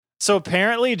So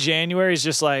apparently January is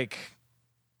just like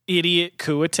idiot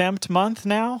coup attempt month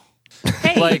now.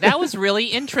 Hey, that was really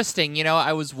interesting. You know,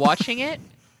 I was watching it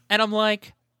and I'm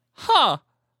like,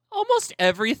 almost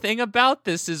everything about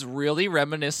this is really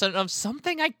reminiscent of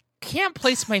something I can't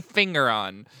place my finger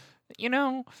on. You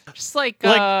know, just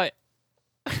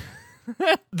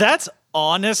that's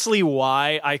honestly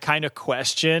why I kind of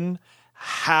question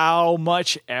how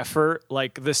much effort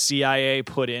like the CIA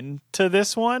put into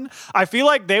this one. I feel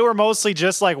like they were mostly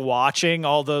just like watching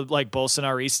all the like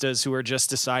Bolsonaristas who were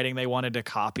just deciding they wanted to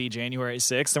copy January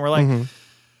 6th. And we're like,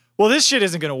 well, this shit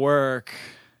isn't going to work.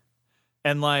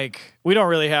 And like, we don't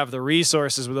really have the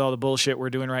resources with all the bullshit we're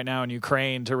doing right now in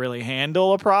Ukraine to really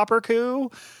handle a proper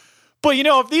coup. But, you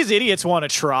know, if these idiots want to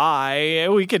try,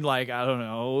 we can, like, I don't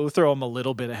know, throw them a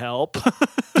little bit of help.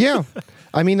 Yeah.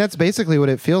 I mean, that's basically what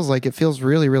it feels like. It feels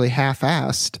really, really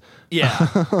half-assed.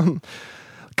 Yeah.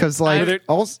 Because, like,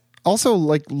 also,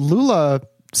 like, Lula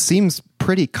seems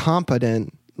pretty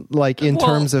competent, like, in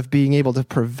terms of being able to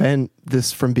prevent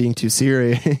this from being too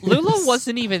serious. Lula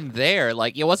wasn't even there.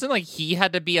 Like, it wasn't like he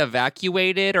had to be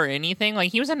evacuated or anything.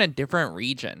 Like, he was in a different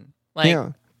region. Like,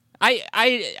 yeah.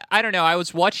 I don't know. I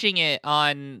was watching it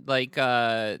on like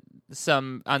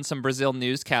some Brazil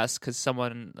newscasts because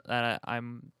someone that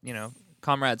I'm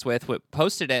comrades with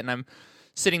posted it, and I'm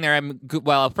sitting there.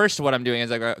 First what I'm doing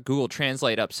is I got Google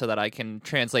Translate up so that I can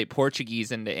translate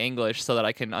Portuguese into English so that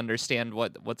I can understand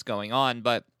what's going on.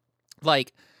 But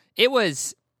like it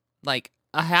was like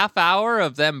a half hour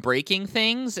of them breaking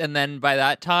things, and then by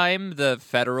that time the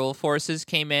federal forces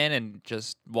came in and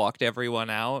just walked everyone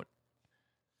out.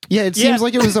 Yeah, it seems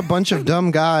like it was a bunch of dumb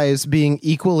guys being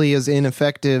equally as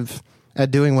ineffective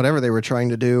at doing whatever they were trying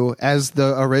to do as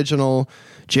the original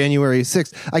January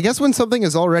 6th. I guess when something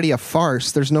is already a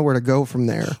farce, there's nowhere to go from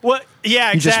there. Well,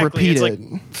 yeah, exactly. You just repeat it's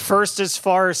it. Like first is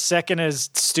farce, second is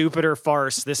stupider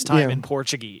farce, this time in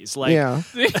Portuguese. Like,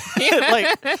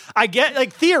 like I get,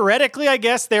 like theoretically, I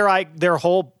guess their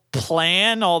whole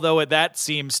plan, although that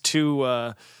seems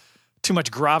too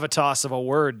much gravitas of a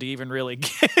word to even really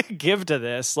give to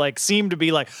this, like seem to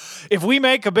be like, if we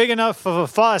make a big enough of a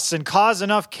fuss and cause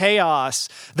enough chaos,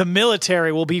 the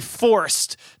military will be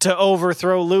forced to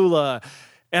overthrow Lula.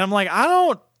 And I'm like,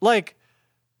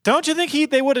 don't you think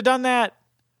they would have done that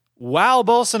while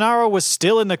Bolsonaro was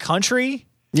still in the country?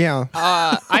 Yeah.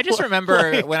 I just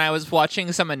remember when I was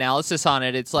watching some analysis on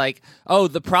it, it's like, oh,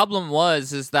 the problem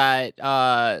is that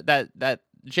that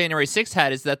January 6th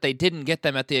had is that they didn't get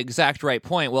them at the exact right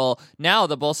point. Well, now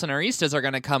the Bolsonaristas are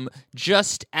going to come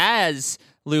just as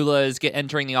Lula is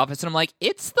entering the office. And I'm like,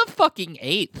 it's the fucking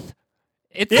 8th.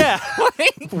 It's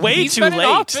like, way too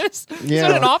late. He's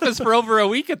been in office for over a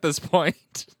week at this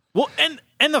point. Well,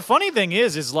 and the funny thing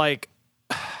is like,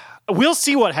 we'll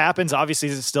see what happens. Obviously,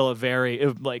 it's still a very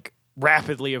like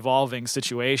rapidly evolving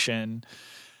situation.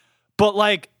 But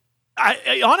like,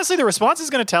 I honestly, the response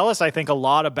is going to tell us, I think, a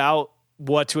lot about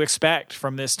what to expect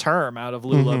from this term out of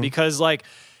Lula, because like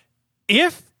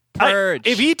if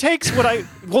he takes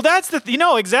that's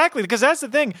the exactly, because that's the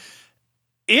thing.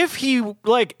 If he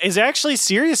like is actually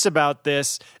serious about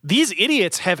this, these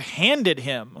idiots have handed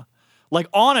him like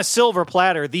on a silver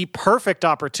platter the perfect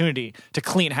opportunity to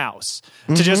clean house,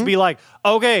 to just be like,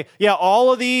 okay, yeah,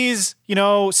 all of these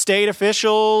state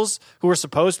officials who are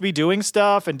supposed to be doing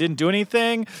stuff and didn't do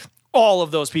anything, all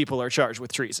of those people are charged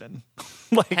with treason.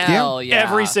 Like, hell yeah.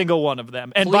 Every single one of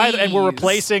them. And and we're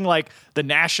replacing like the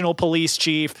national police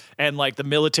chief and like the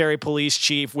military police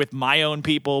chief with my own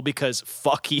people, because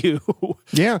fuck you.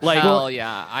 Yeah. Like, hell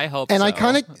yeah. I hope and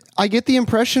so. I get the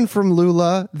impression from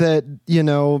Lula that,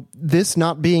 this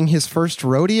not being his first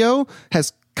rodeo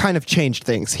has kind of changed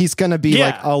things. He's going to be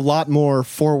like a lot more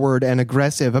forward and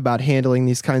aggressive about handling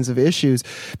these kinds of issues,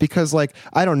 because like,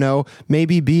 I don't know,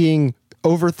 maybe being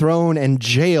overthrown and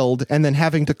jailed and then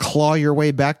having to claw your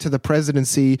way back to the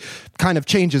presidency kind of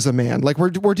changes a man. Like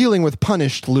we're dealing with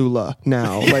punished Lula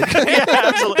now. Like yeah,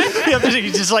 absolutely. He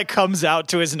just like comes out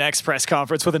to his next press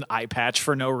conference with an eye patch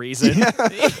for no reason.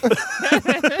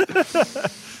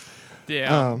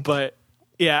 But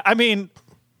yeah, I mean,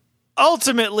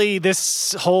 ultimately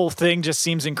this whole thing just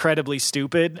seems incredibly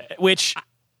stupid, which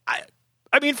I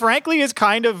mean, frankly, is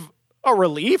kind of a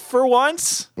relief for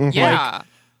once. Yeah.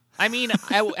 I mean,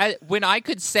 when I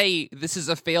could say this is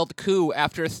a failed coup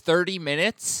after 30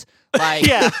 minutes, like,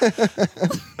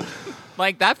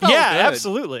 like that felt good.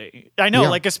 Absolutely. I know,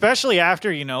 like especially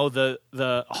after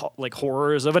the like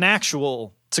horrors of an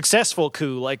actual successful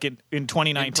coup like in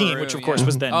 2019, Peru, which of course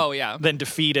was then yeah. then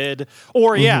defeated,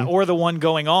 or or the one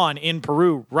going on in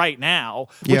Peru right now,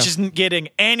 which isn't getting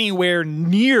anywhere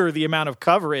near the amount of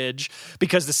coverage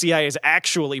because the CIA is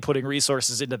actually putting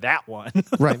resources into that one.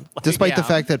 Right. Despite the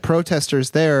fact that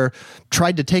protesters there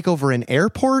tried to take over an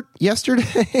airport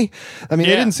yesterday. I mean,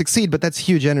 they didn't succeed, but that's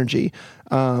huge energy.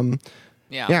 Well,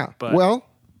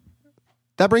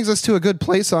 that brings us to a good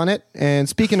place on it. And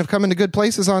speaking of coming to good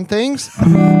places on things,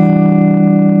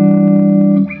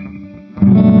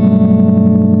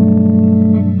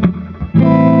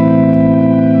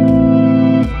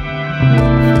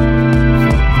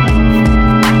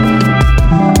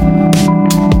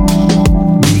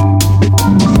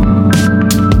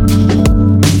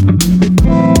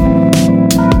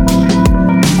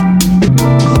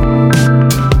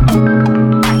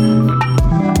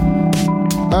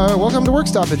 welcome to Work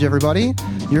Stoppage, everybody.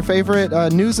 Your favorite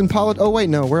news and politics. Oh, wait,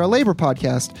 no, we're a labor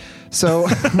podcast. So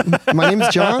my name is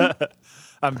John.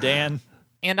 I'm Dan.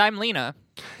 And I'm Lena.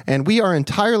 And we are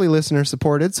entirely listener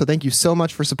supported, so thank you so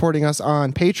much for supporting us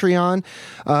on Patreon.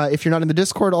 If you're not in the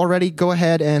Discord already, go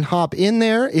ahead and hop in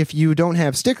there. If you don't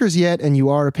have stickers yet and you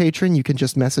are a patron, you can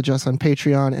just message us on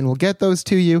Patreon and we'll get those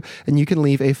to you, and you can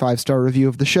leave a 5-star review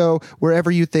of the show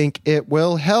wherever you think it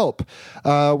will help.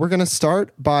 We're going to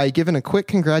start by giving a quick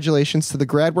congratulations to the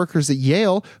grad workers at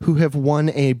Yale who have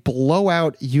won a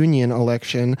blowout union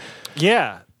election.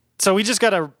 Yeah. So we just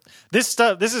got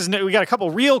we got a couple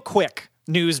real quick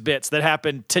news bits that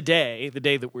happened today, the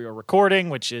day that we are recording,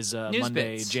 which is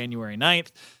Monday, January 9th.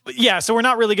 But yeah, so we're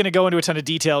not really going to go into a ton of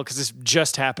detail because this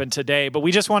just happened today, but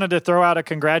we just wanted to throw out a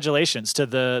congratulations to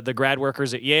the grad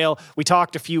workers at Yale. We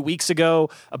talked a few weeks ago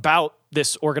about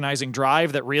this organizing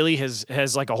drive that really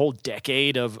has like a whole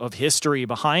decade of history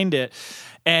behind it.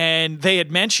 And they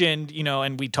had mentioned,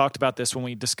 and we talked about this when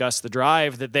we discussed the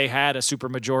drive, that they had a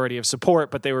supermajority of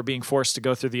support, but they were being forced to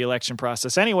go through the election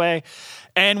process anyway.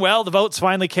 And, well, the votes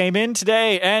finally came in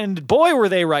today, and boy, were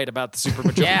they right about the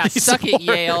supermajority. Yeah, suck it,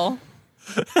 Yale.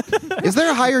 Is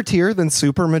there a higher tier than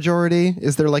supermajority?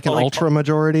 Is there like an ultra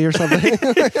majority or something?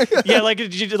 Yeah, like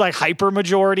did you do like hyper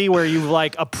majority where you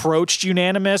like approached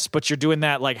unanimous, but you're doing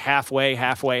that like halfway thing?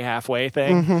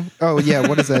 Mm-hmm. Oh yeah,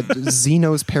 what is that?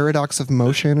 Zeno's paradox of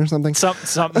motion or something?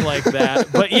 Something like that.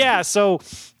 But yeah, so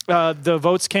the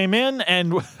votes came in,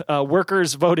 and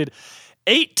workers voted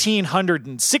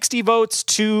 1,860 votes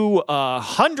to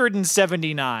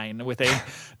 179 with a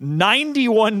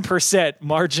 91%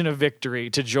 margin of victory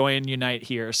to join Unite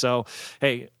here. So,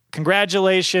 hey,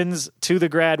 congratulations to the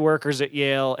grad workers at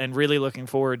Yale, and really looking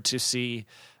forward to see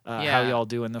how y'all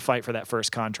do in the fight for that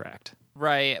first contract.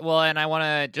 Right. Well, and I want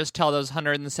to just tell those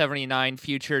 179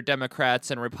 future Democrats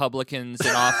and Republicans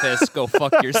in office, go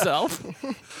fuck yourself.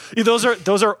 Yeah,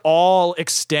 those are all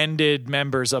extended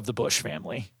members of the Bush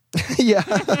family. Yeah.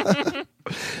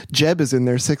 Jeb is in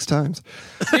there 6 times.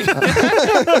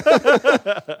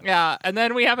 Yeah, and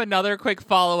then we have another quick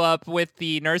follow-up with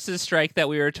the nurses' strike that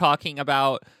we were talking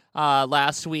about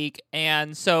last week.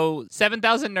 And so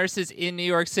 7,000 nurses in New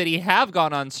York City have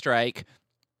gone on strike.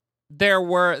 There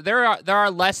are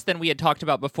less than we had talked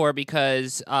about before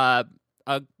because a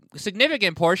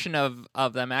significant portion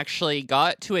of them actually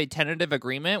got to a tentative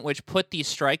agreement, which put the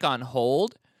strike on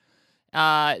hold.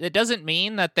 It doesn't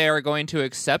mean that they are going to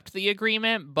accept the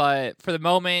agreement, but for the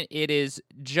moment, it is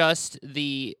just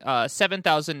the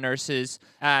 7,000 nurses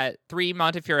at 3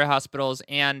 Montefiore hospitals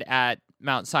and at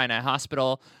Mount Sinai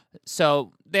Hospital.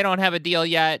 So they don't have a deal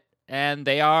yet, and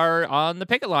they are on the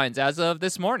picket lines as of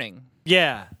this morning.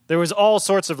 Yeah, there was all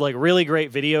sorts of like really great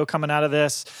video coming out of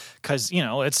this because,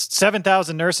 it's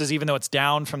 7,000 nurses, even though it's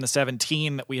down from the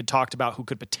 17 that we had talked about who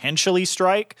could potentially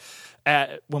strike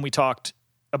when we talked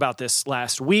about this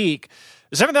last week.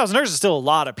 7,000 nurses is still a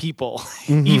lot of people,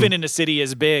 even in a city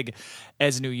as big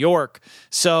as New York.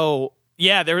 So,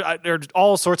 yeah, there are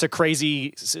all sorts of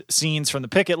crazy scenes from the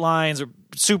picket lines. We're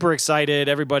super excited.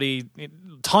 Everybody,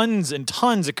 tons and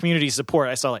tons of community support.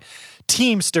 I saw like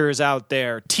Teamsters out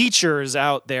there, teachers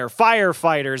out there,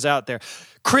 firefighters out there.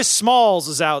 Chris Smalls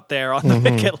is out there on the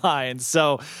picket lines.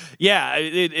 So, yeah,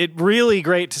 it really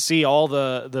great to see all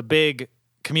the big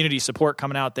community support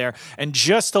coming out there. And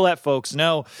just to let folks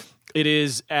know, it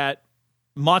is at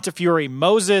Montefiore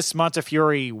Moses,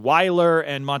 Montefiore Weiler,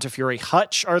 and Montefiore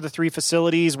Hutch are the 3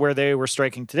 facilities where they were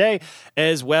striking today,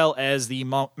 as well as the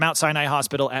Mount Sinai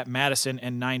Hospital at Madison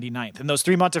and 99th. And those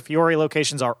 3 Montefiore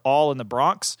locations are all in the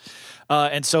Bronx.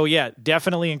 And so, yeah,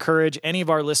 definitely encourage any of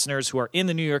our listeners who are in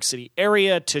the New York City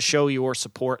area to show your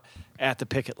support at the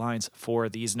picket lines for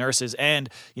these nurses. And,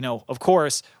 of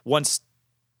course, once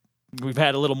we've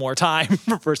had a little more time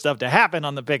for stuff to happen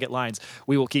on the picket lines,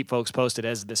 we will keep folks posted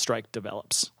as the strike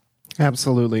develops.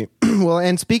 Absolutely. Well,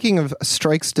 and speaking of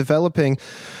strikes developing,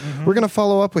 we're going to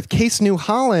follow up with Case New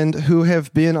Holland, who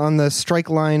have been on the strike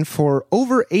line for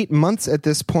over 8 months at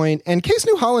this point. And Case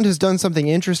New Holland has done something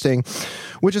interesting,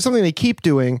 which is something they keep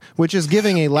doing, which is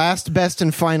giving a last, best,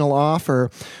 and final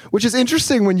offer, which is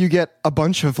interesting when you get a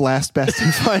bunch of last, best,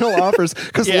 and final offers,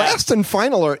 because last and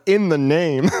final are in the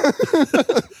name.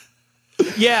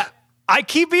 Yeah. I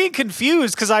keep being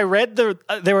confused because I read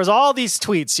there was all these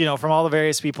tweets, from all the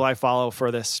various people I follow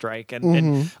for this strike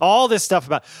and all this stuff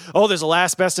about, there's a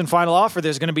last, best, and final offer.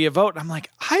 There's going to be a vote. And I'm like,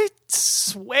 I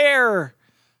swear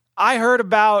I heard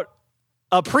about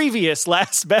a previous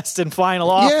last, best, and final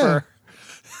offer.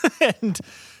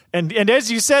 and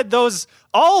as you said,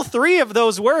 all three of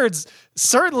those words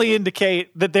certainly indicate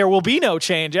that there will be no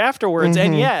change afterwards.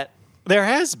 And yet there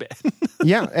has been.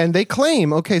 Yeah, and they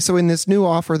claim, so in this new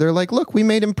offer, they're like, look, we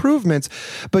made improvements.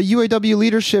 But UAW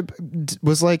leadership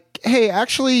was like, hey,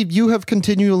 actually, you have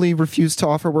continually refused to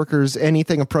offer workers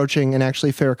anything approaching an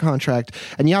actually fair contract.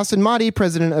 And Yasin Mahdi,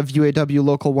 president of UAW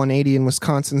Local 180 in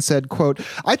Wisconsin, said, quote,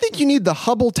 I think you need the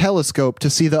Hubble telescope to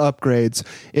see the upgrades.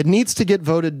 It needs to get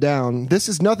voted down. This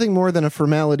is nothing more than a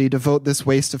formality to vote this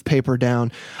waste of paper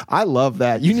down. I love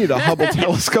that. You need a Hubble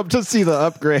telescope to see the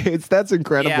upgrades. That's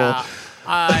incredible. Yeah.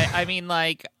 I mean,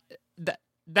 like,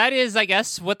 that is, I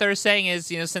guess, what they're saying is,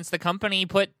 since the company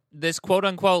put this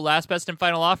quote-unquote last, best, and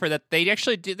final offer, that they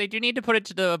actually do need to put it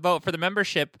to the vote for the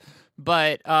membership.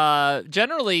 But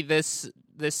generally, this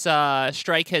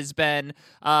strike has been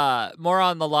more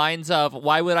on the lines of,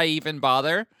 why would I even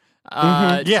bother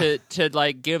to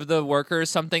like give the workers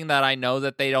something that I know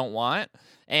that they don't want?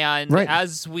 And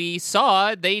as we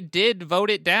saw, they did vote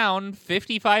it down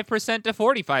 55% to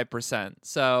 45%.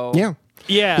 So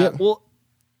yeah. Well,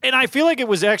 and I feel like it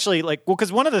was actually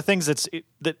because one of the things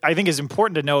that I think is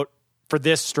important to note for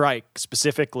this strike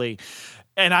specifically,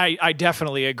 and I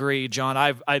definitely agree, John.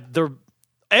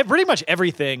 Pretty much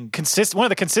everything one of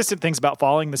the consistent things about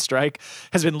following the strike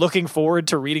has been looking forward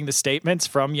to reading the statements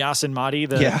from Yasin Mahdi,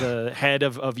 the head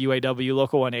of UAW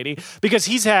Local 180, because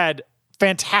he's had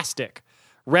fantastic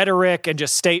rhetoric and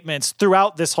just statements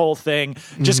throughout this whole thing,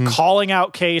 just calling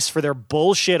out Case for their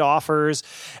bullshit offers.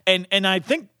 And I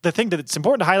think the thing that it's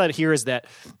important to highlight here is that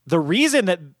the reason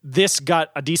that this got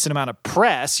a decent amount of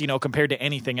press, compared to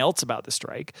anything else about the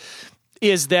strike,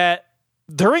 is that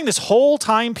during this whole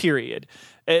time period,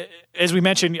 as we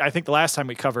mentioned, I think the last time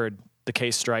we covered the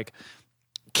Case strike,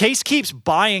 Case keeps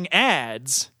buying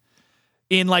ads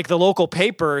in the local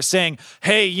paper saying,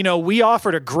 hey, we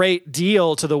offered a great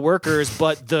deal to the workers,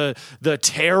 but the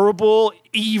terrible,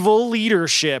 evil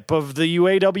leadership of the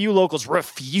UAW locals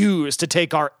refused to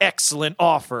take our excellent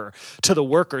offer to the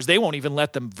workers. They won't even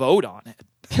let them vote on it.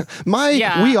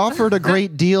 We offered a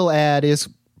great deal ad is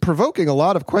provoking a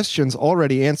lot of questions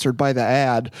already answered by the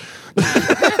ad.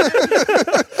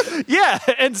 Yeah,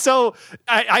 and so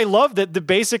I love that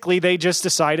basically they just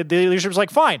decided, the leadership was like,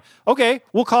 fine, okay,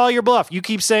 we'll call your bluff. You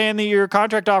keep saying that your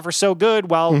contract offer is so good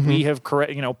while we have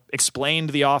explained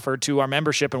the offer to our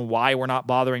membership and why we're not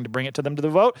bothering to bring it to them to the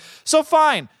vote. So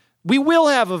fine, we will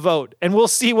have a vote and we'll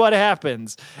see what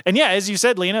happens. And yeah, as you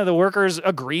said, Lena, the workers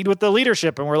agreed with the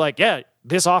leadership and we're like, yeah,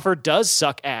 this offer does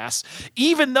suck ass.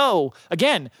 Even though,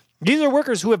 again, these are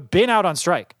workers who have been out on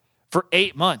strike for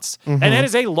 8 months. And that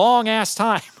is a long ass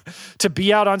time to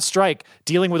be out on strike,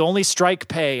 dealing with only strike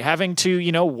pay, having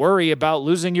to, worry about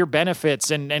losing your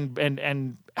benefits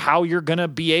and how you're going to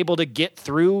be able to get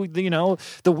through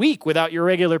the week without your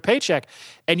regular paycheck.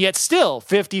 And yet still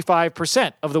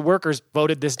 55% of the workers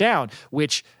voted this down,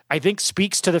 which I think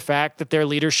speaks to the fact that their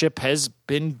leadership has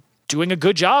been doing a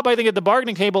good job, I think, at the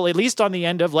bargaining table, at least on the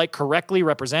end of correctly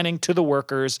representing to the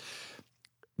workers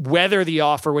whether the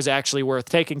offer was actually worth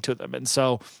taking to them. And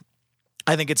so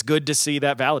I think it's good to see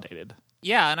that validated.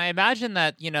 Yeah, and I imagine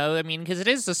that, because it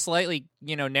is a slightly,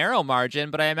 narrow margin,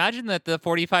 but I imagine that the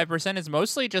 45% is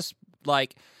mostly just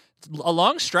a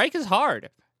long strike is hard.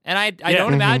 And I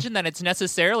don't imagine that it's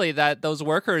necessarily that those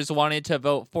workers wanted to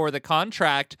vote for the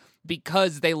contract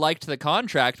because they liked the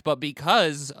contract, but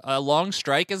because a long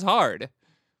strike is hard.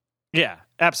 Yeah,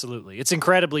 absolutely. It's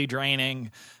incredibly draining.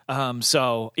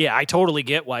 So, yeah, I totally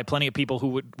get why plenty of people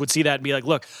who would see that and be like,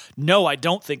 look, no, I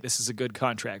don't think this is a good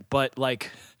contract, but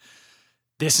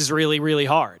this is really, really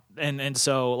hard. And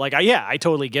so I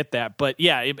totally get that. But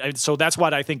yeah, so that's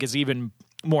what I think is even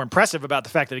more impressive about the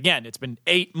fact that, again, it's been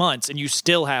 8 months and you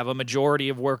still have a majority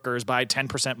of workers by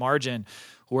 10% margin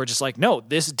who are just like, no,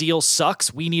 this deal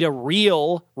sucks. We need a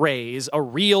real raise, a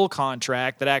real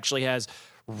contract that actually has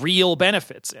real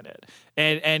benefits in it.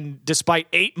 And despite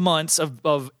 8 months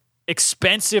of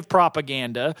expensive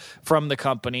propaganda from the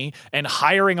company and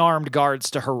hiring armed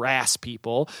guards to harass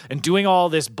people and doing all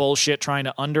this bullshit trying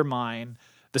to undermine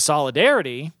the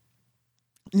solidarity,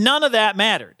 none of that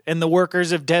mattered. And the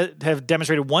workers have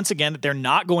demonstrated once again that they're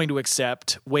not going to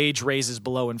accept wage raises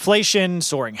below inflation,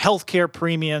 soaring healthcare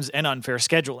premiums, and unfair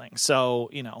scheduling. So,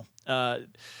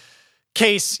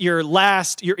 Case, your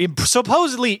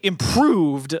supposedly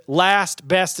improved last,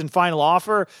 best, and final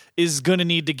offer is going to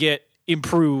need to get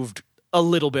improved a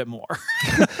little bit more.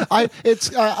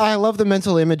 I love the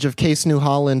mental image of Case New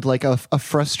Holland, like a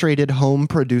frustrated home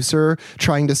producer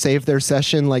trying to save their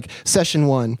session, like session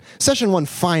one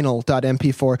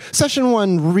final.mp4, session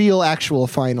one real actual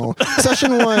final,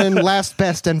 session one last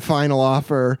best and final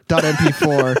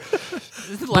offer.mp4.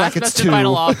 Last best and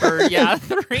final offer, 3, 4,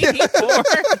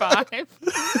 5.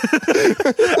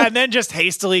 And then just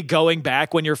hastily going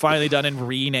back when you're finally done and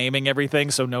renaming everything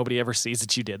so nobody ever sees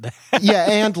that you did that. Yeah,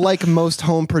 and like most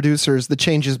home producers, the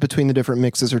changes between the different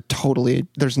mixes are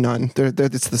there's none.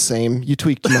 It's the same. You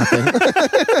tweaked nothing.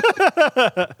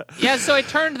 Yeah, so I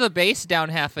turned the bass down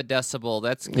half a decibel.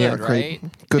 That's good, right?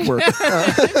 Good work.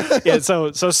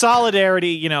 So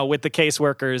solidarity, with the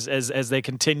caseworkers as they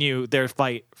continue their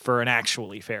fight for an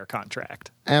actually fair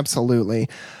contract. Absolutely.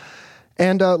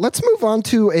 And let's move on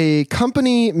to a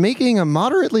company making a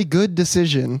moderately good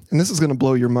decision. And this is going to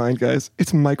blow your mind, guys.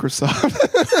 It's Microsoft.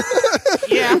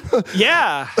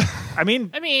 Yeah. I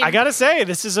mean, I got to say,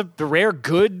 this is a rare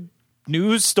good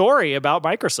news story about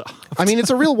Microsoft. I mean,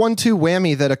 it's a real 1-2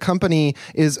 whammy that a company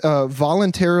is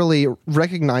voluntarily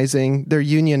recognizing their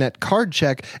union at card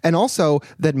check, and also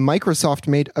that Microsoft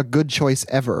made a good choice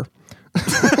ever.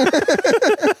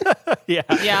 Yeah,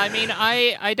 I mean,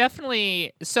 I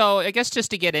definitely, so I guess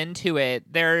just to get into it,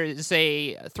 there's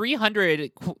a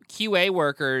 300 QA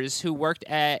workers who worked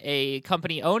at a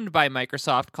company owned by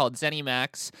Microsoft called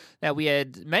ZeniMax that we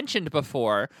had mentioned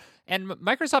before, and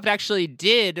Microsoft actually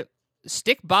did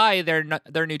stick by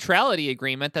their neutrality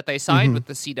agreement that they signed with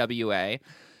the CWA.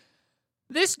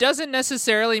 This doesn't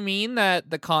necessarily mean that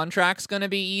the contract's going to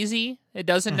be easy. It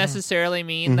doesn't necessarily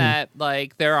mean that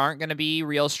there aren't going to be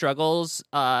real struggles.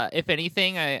 If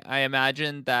anything, I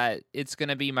imagine that it's going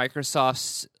to be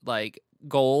Microsoft's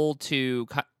goal to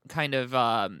kind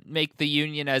of make the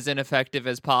union as ineffective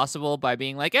as possible by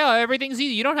being like, oh, everything's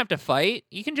easy. You don't have to fight.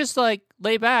 You can just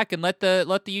lay back and let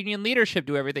the union leadership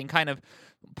do everything. Kind of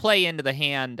play into the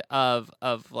hand of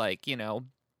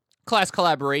class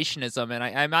collaborationism, and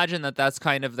I imagine that that's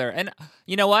kind of their. And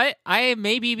you know what? I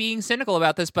may be being cynical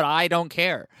about this, but I don't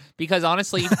care, because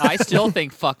honestly, I still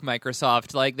think fuck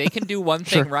Microsoft. They can do one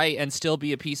thing right and still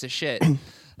be a piece of shit.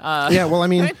 Yeah, well, I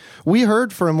mean, we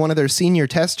heard from one of their senior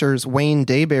testers, Wayne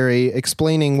Dayberry,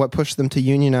 explaining what pushed them to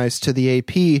unionize to the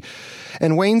AP.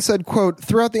 And Wayne said, quote,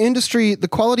 "Throughout the industry, the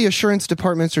quality assurance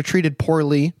departments are treated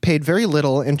poorly, paid very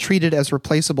little, and treated as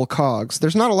replaceable cogs.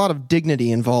 There's not a lot of dignity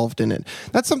involved in it.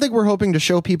 That's something we're hoping to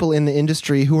show people in the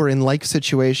industry who are in like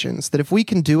situations, that if we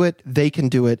can do it, they can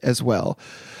do it as well."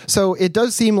 So it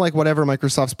does seem like whatever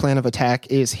Microsoft's plan of attack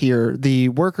is here, the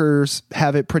workers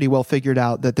have it pretty well figured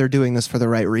out that they're doing this for the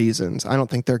right reasons. I don't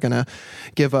think they're going to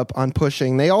give up on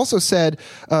pushing. They also said,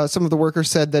 some of the workers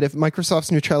said that if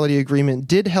Microsoft's neutrality agreement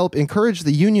did help encourage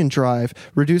the union drive,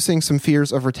 reducing some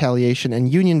fears of retaliation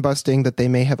and union busting that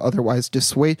may have otherwise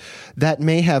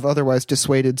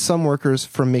dissuaded some workers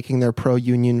from making their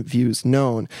pro-union views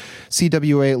known.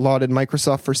 CWA lauded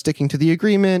Microsoft for sticking to the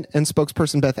agreement, and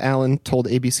spokesperson Beth Allen told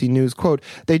ABC News, quote,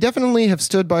 "They definitely have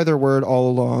stood by their word all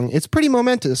along. It's pretty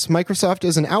momentous. Microsoft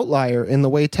is an outlier in the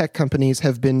way tech companies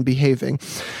have been behaving."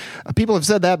 People have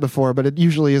said that before, but it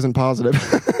usually isn't positive.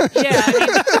 Yeah,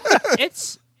 I mean,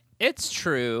 it's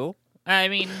true. I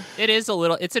mean,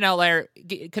 it's an outlier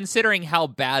considering how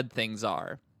bad things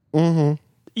are. Mm-hmm.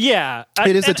 Yeah.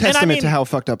 It is a testament to how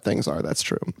fucked up things are. That's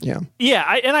true. Yeah. Yeah,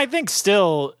 I think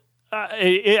still...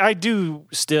 I do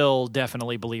still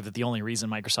definitely believe that the only reason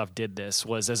Microsoft did this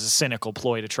was as a cynical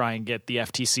ploy to try and get the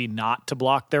FTC not to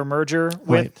block their merger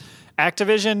with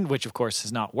Activision, which of course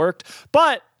has not worked.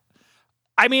 But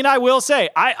I mean, I will say,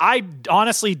 I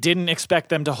honestly didn't expect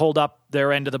them to hold up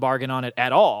their end of the bargain on it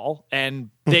at all. And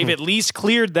they've at least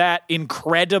cleared that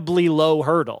incredibly low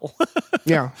hurdle.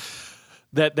 Yeah.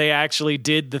 That they actually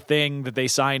did the thing that they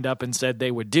signed up and said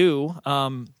they would do.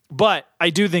 But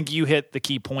I do think you hit the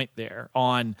key point there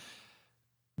on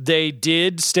they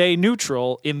did stay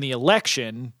neutral in the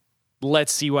election.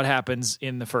 Let's see what happens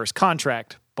in the first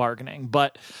contract bargaining.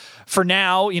 But for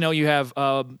now, you have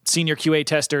senior QA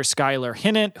tester Skylar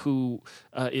Hinnant, who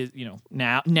is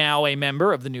now a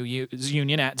member of the new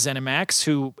union at ZeniMax,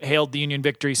 who hailed the union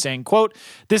victory saying, quote,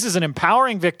 "This is an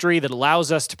empowering victory that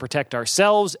allows us to protect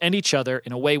ourselves and each other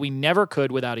in a way we never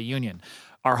could without a union.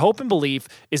 Our hope and belief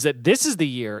is that this is the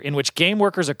year in which game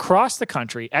workers across the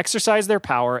country exercise their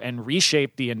power and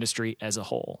reshape the industry as a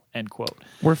whole," end quote.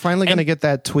 We're finally going to get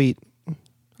that tweet.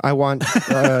 I want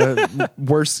shorter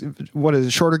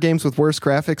games with worse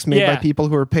graphics made by people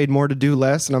who are paid more to do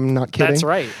less, and I'm not kidding. That's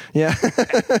right. Yeah.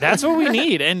 That's what we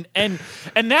need. And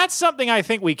that's something I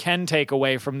think we can take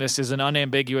away from this as an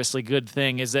unambiguously good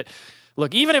thing, is that,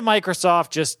 look, even if Microsoft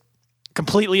just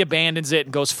completely abandons it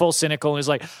and goes full cynical and is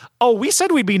like, oh, we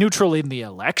said we'd be neutral in the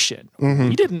election. Mm-hmm.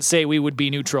 We didn't say we would be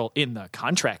neutral in the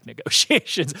contract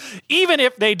negotiations. Even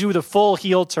if they do the full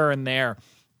heel turn there,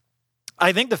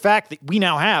 I think the fact that we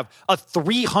now have a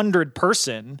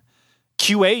 300-person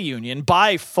QA union,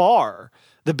 by far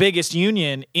the biggest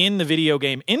union in the video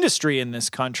game industry in this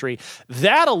country,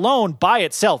 that alone by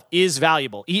itself is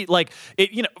valuable.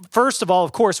 First of all,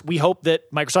 of course, we hope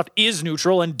that Microsoft is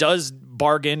neutral and does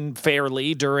bargain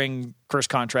fairly during first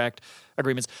contract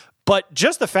agreements. But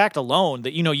just the fact alone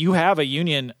that, you have a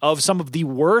union of some of the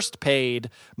worst paid,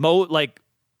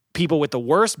 people with the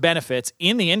worst benefits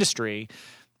in the industry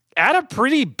at a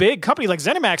pretty big company. Like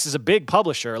ZeniMax is a big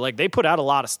publisher. Like, they put out a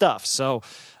lot of stuff. So,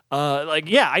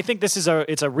 I think this is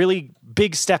it's a really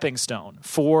big stepping stone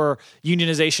for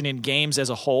unionization in games as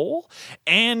a whole.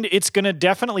 And it's going to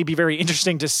definitely be very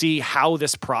interesting to see how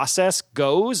this process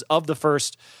goes of the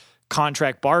first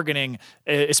contract bargaining,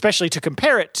 especially to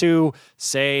compare it to,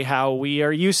 say, how we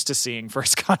are used to seeing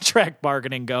first contract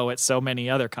bargaining go at so many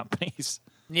other companies.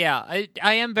 Yeah,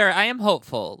 I am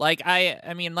hopeful. Like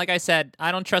I said,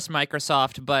 I don't trust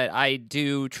Microsoft, but I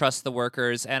do trust the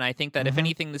workers, and I think that if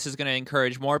anything, this is going to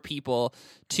encourage more people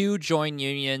to join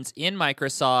unions in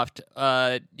Microsoft.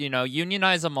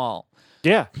 Unionize them all.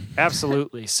 Yeah,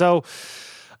 absolutely. So,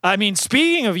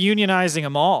 speaking of unionizing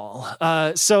them all,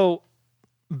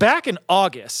 back in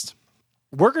August,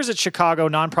 workers at Chicago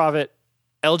nonprofit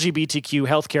LGBTQ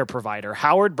healthcare provider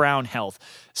Howard Brown Health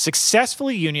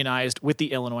successfully unionized with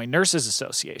the Illinois Nurses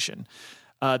Association.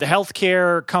 The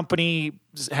healthcare company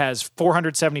has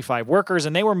 475 workers,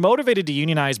 and they were motivated to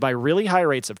unionize by really high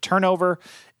rates of turnover,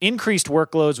 increased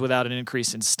workloads without an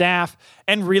increase in staff,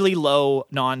 and really low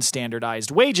non-standardized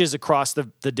wages across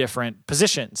the different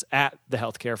positions at the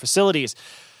healthcare facilities.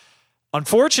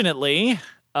 Unfortunately,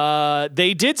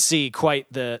 they did see quite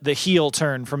the heel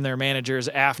turn from their managers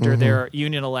after their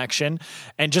union election.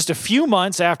 And just a few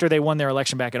months after they won their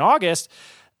election back in August,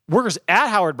 workers at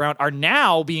Howard Brown are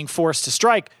now being forced to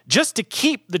strike just to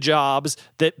keep the jobs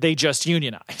that they just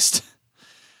unionized.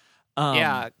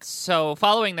 So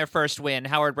following their first win,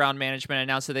 Howard Brown management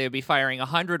announced that they would be firing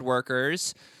 100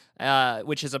 workers,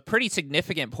 which is a pretty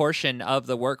significant portion of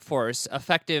the workforce,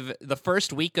 effective the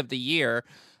first week of the year.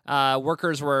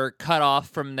 Workers were cut off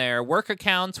from their work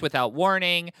accounts without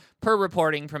warning. Per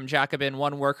reporting from Jacobin,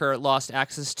 one worker lost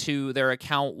access to their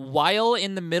account while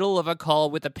in the middle of a call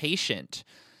with a patient.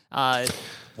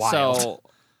 So,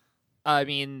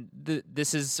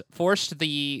 this has forced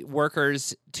the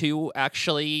workers to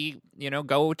actually,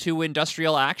 go to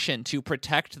industrial action to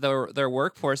protect their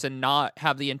workforce and not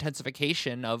have the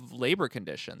intensification of labor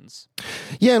conditions.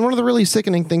 Yeah, and one of the really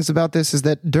sickening things about this is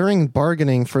that during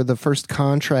bargaining for the first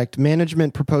contract,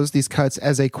 management proposed these cuts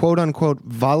as a quote-unquote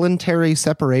voluntary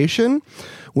separation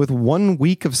with 1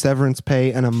 week of severance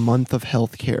pay and a month of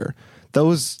health care.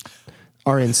 Those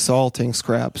are insulting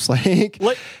scraps.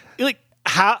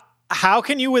 How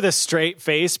can you with a straight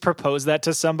face propose that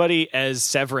to somebody as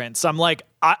severance? I'm like,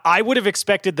 I would have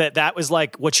expected that was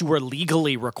like what you were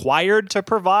legally required to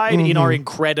provide in our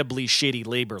incredibly shitty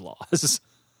labor laws.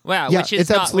 Wow, yeah, which is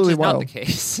not the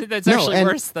case. That's actually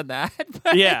worse than that.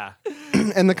 Yeah.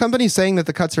 And the company's saying that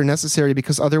the cuts are necessary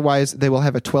because otherwise they will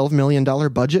have a $12 million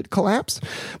budget collapse.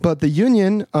 But the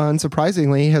union,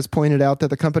 unsurprisingly, has pointed out that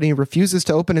the company refuses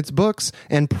to open its books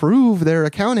and prove their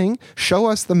accounting. Show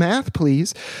us the math,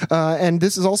 please. And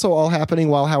this is also all happening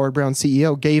while Howard Brown,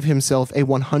 CEO, gave himself a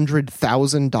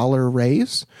 $100,000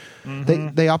 raise.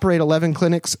 They operate 11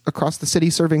 clinics across the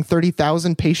city serving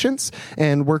 30,000 patients,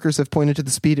 and workers have pointed to the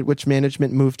speed at which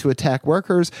management moved to attack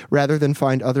workers rather than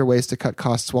find other ways to cut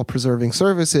costs while preserving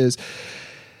services.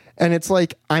 And it's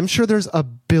like, I'm sure there's a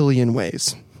billion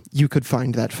ways you could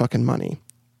find that fucking money.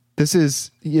 This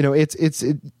is,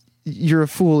 you're a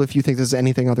fool if you think this is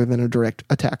anything other than a direct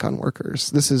attack on workers.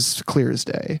 This is clear as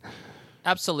day.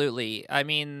 Absolutely. I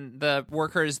mean, the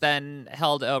workers then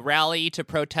held a rally to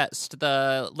protest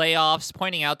the layoffs,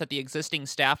 pointing out that the existing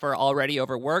staff are already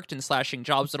overworked and slashing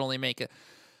jobs would only make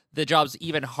the jobs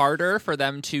even harder for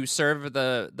them to serve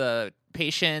the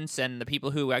patients and the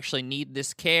people who actually need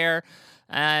this care.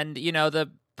 And, the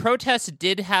protests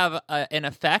did have an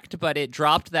effect, but it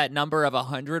dropped that number of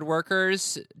 100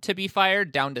 workers to be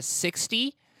fired down to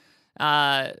 60.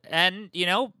 And,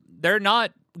 they're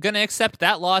not going to accept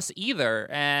that loss either.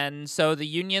 And so the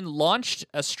union launched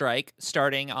a strike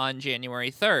starting on January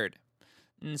 3rd.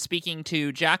 And speaking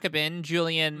to Jacobin,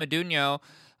 Julian Modugno,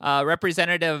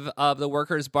 representative of the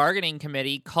Workers' Bargaining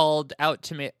Committee, called out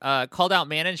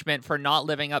management for not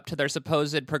living up to their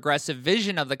supposed progressive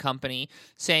vision of the company,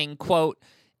 saying, quote,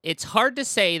 "It's hard to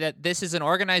say that this is an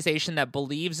organization that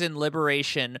believes in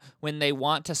liberation when they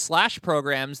want to slash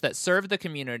programs that serve the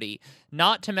community,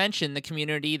 not to mention the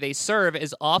community they serve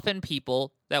is often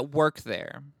people that work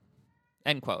there."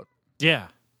 End quote. Yeah.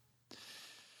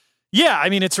 Yeah, I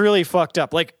mean, it's really fucked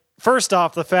up. Like, first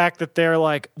off, the fact that they're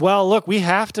like, well, look, we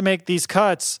have to make these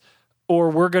cuts or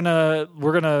we're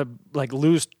gonna like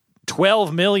lose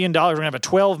 $12 million. We're gonna have a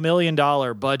 $12 million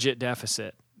budget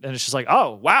deficit. And it's just like,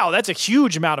 oh, wow, that's a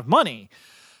huge amount of money.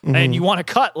 Mm-hmm. And you want to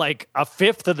cut like a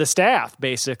fifth of the staff,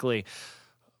 basically.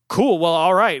 Cool. Well,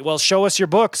 all right. Well, show us your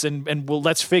books and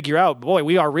let's figure out, boy,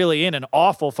 we are really in an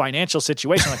awful financial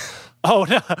situation.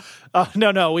 Like,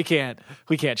 no, we can't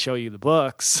show you the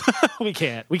books. we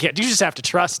can't. You just have to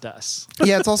trust us.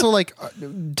 Yeah. It's also like,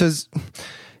 does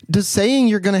saying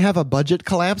you're going to have a budget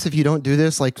collapse if you don't do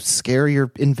this like scare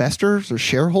your investors or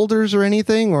shareholders or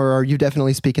anything, or are you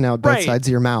definitely speaking out both sides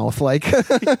of your mouth? Like,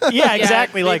 yeah,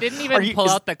 exactly. They like, didn't even pull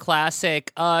out the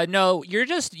classic. No, we're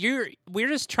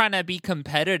just trying to be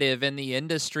competitive in the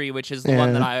industry, which is the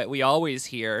one that we always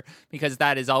hear, because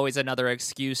that is always another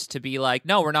excuse to be like,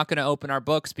 no, we're not going to open our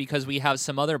books because we have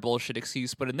some other bullshit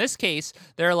excuse. But in this case,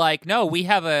 they're like, no, we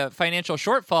have a financial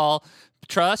shortfall.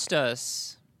 Trust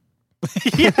us.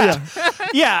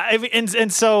 Yeah.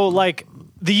 And so like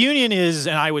the union is,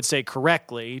 and I would say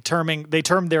correctly, they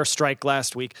termed their strike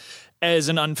last week as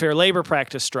an unfair labor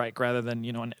practice strike rather than,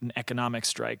 an economic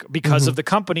strike because of the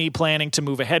company planning to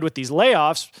move ahead with these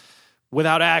layoffs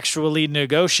without actually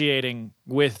negotiating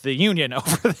with the union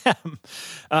over them.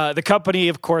 The company,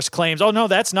 of course, claims, oh, no,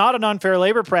 that's not an unfair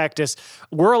labor practice.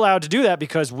 We're allowed to do that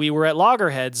because we were at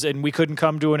loggerheads and we couldn't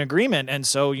come to an agreement. And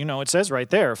so, it says right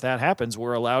there, if that happens,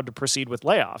 we're allowed to proceed with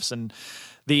layoffs. And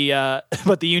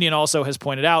but the union also has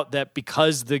pointed out that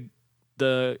because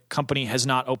the company has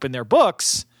not opened their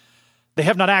books, they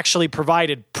have not actually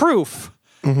provided proof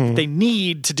that they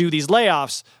need to do these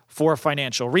layoffs for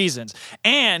financial reasons.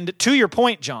 And to your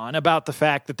point, John, about the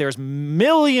fact that there's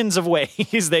millions of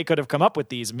ways they could have come up with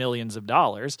these millions of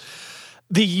dollars,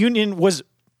 the union was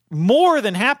more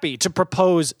than happy to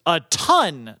propose a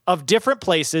ton of different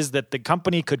places that the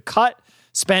company could cut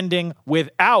spending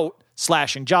without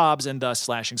slashing jobs and thus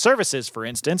slashing services. For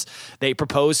instance, they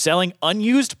propose selling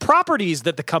unused properties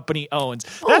that the company owns.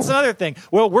 That's another thing.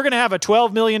 Well, we're going to have a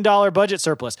 $12 million budget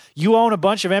surplus. You own a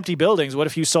bunch of empty buildings. What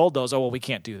if you sold those? Oh, well, we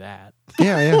can't do that.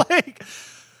 Yeah. Like,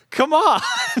 come on.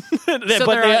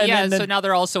 So now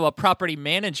they're also a property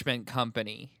management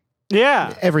company.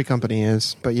 Yeah. Every company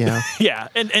is, but yeah. Yeah.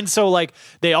 And so like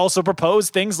they also propose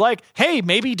things like, hey,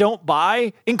 maybe don't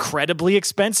buy incredibly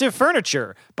expensive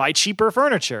furniture, buy cheaper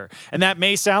furniture. And that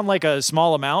may sound like a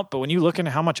small amount, but when you look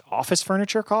into how much office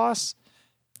furniture costs,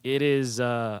 it is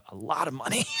a lot of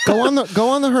money. Go on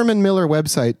the Herman Miller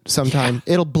website sometime.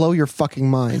 Yeah. It'll blow your fucking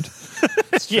mind.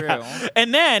 It's true. Yeah.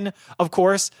 And then, of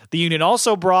course, the union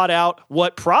also brought out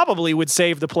what probably would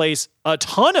save the place a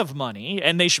ton of money,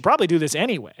 and they should probably do this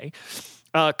anyway,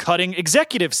 cutting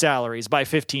executive salaries by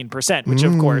 15%, which,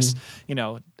 of course,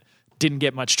 didn't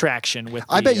get much traction with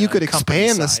I bet you could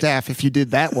expand the staff if you did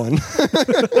that one.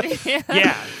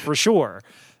 Yeah, for sure.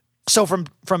 So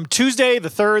from Tuesday the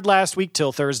 3rd last week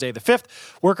till Thursday the 5th,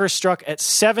 workers struck at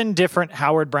 7 different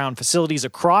Howard Brown facilities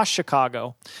across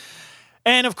Chicago.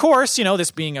 And of course,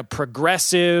 this being a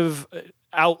progressive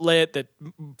outlet that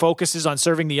focuses on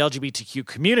serving the LGBTQ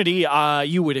community,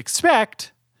 you would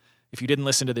expect, if you didn't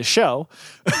listen to this show,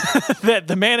 that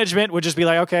the management would just be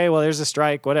like, okay, well, there's a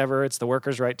strike, whatever. It's the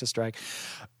workers' right to strike.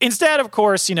 Instead, of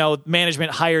course,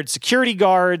 management hired security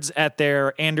guards at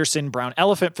their Anderson Brown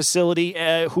Elephant facility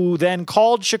who then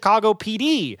called Chicago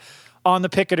PD on the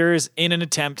picketers in an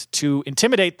attempt to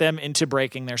intimidate them into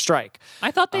breaking their strike.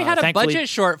 I thought they had a budget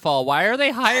shortfall. Why are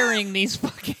they hiring these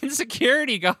fucking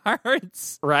security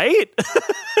guards? Right?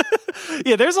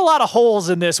 Yeah, there's a lot of holes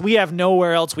in this. We have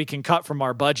nowhere else we can cut from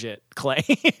our budget claim.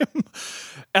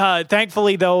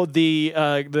 Thankfully, though, the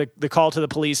call to the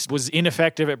police was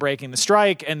ineffective at breaking the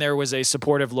strike, and there was a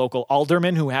supportive local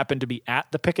alderman who happened to be at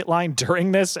the picket line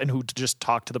during this and who just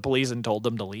talked to the police and told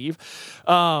them to leave.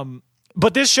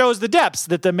 But this shows the depths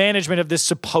that the management of this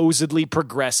supposedly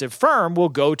progressive firm will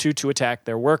go to attack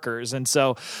their workers. And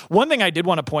so one thing I did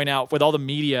want to point out with all the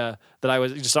media that I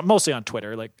was just mostly on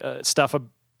Twitter, like stuff of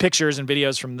pictures and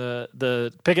videos from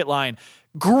the picket line,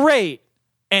 great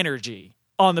energy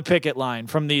on the picket line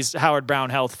from these Howard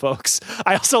Brown Health folks.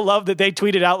 I also love that they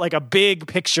tweeted out like a big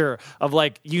picture of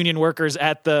like union workers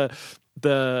at the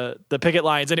picket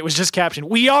lines, and it was just captioned,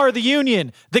 "We are the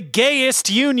union, the gayest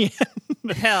union."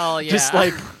 Hell yeah. Just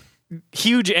like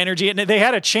huge energy. And they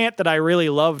had a chant that I really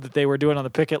loved that they were doing on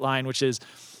the picket line, which is,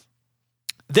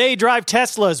 "They drive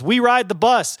Teslas, we ride the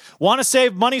bus. Want to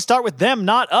save money? Start with them,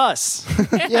 not us."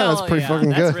 Yeah, that's pretty fucking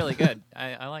good. That's really good.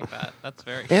 I like that. That's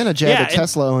very good. And a jab at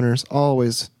Tesla owners,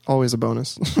 always a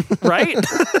bonus. Right?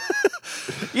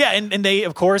 Yeah, and they,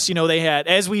 of course, they had,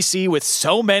 as we see with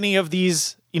so many of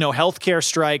these, healthcare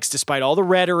strikes, despite all the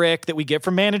rhetoric that we get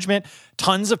from management,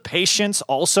 tons of patients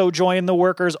also joined the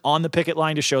workers on the picket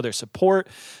line to show their support.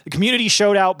 The community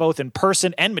showed out both in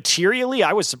person and materially.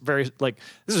 I was very,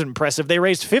 this is impressive. They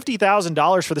raised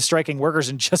 $50,000 for the striking workers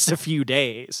in just a few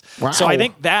days. Wow. So I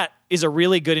think that is a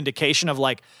really good indication of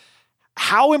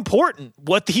how important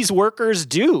what these workers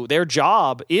do, their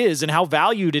job is, and how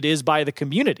valued it is by the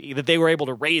community that they were able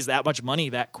to raise that much money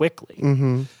that quickly.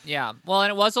 Mm-hmm. Yeah. Well,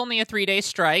 and it was only a 3-day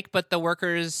strike, but the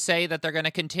workers say that they're going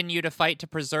to continue to fight to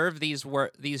preserve these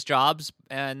jobs,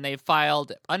 and they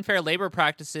filed unfair labor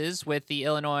practices with the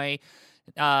Illinois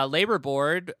Labor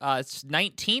Board. It's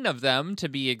 19 of them, to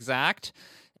be exact.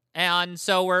 And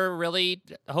so we're really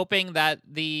hoping that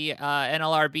the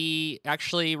NLRB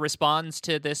actually responds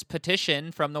to this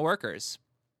petition from the workers.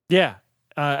 Yeah.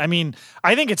 I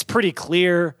think it's pretty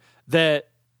clear that,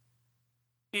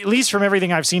 at least from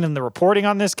everything I've seen in the reporting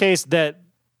on this case, that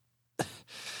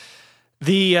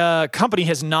the company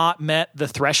has not met the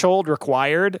threshold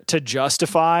required to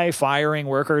justify firing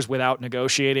workers without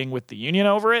negotiating with the union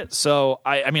over it. So,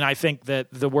 I think that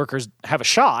the workers have a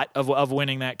shot of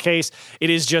winning that case. It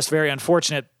is just very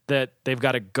unfortunate that they've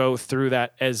got to go through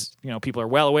that, as people are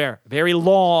well aware, very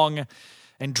long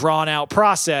and drawn out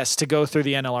process to go through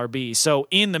the NLRB. So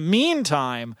in the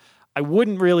meantime, I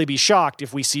wouldn't really be shocked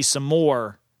if we see some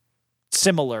more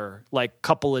similar,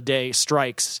 couple a day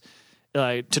strikes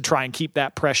to try and keep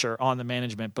that pressure on the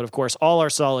management. But of course, all our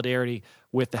solidarity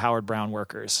with the Howard Brown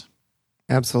workers.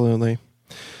 Absolutely.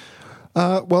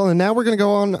 Well, and now we're going to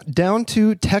go on down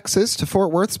to Texas, to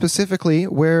Fort Worth specifically,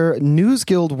 where News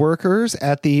Guild workers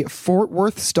at the Fort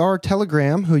Worth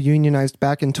Star-Telegram, who unionized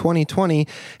back in 2020,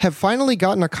 have finally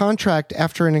gotten a contract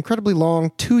after an incredibly long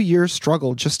 2-year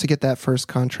struggle just to get that first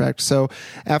contract. So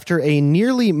after a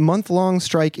nearly month-long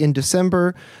strike in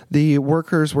December, the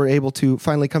workers were able to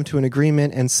finally come to an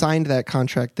agreement and signed that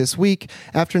contract this week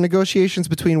after negotiations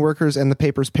between workers and the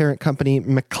paper's parent company,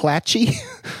 McClatchy.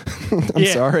 I'm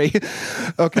sorry.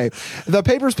 Okay. The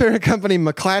paper's parent company,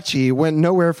 McClatchy, went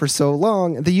nowhere for so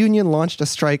long, the union launched a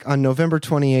strike on November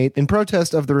 28 in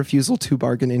protest of the refusal to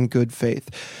bargain in good faith.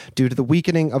 Due to the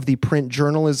weakening of the print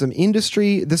journalism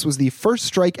industry, this was the first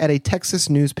strike at a Texas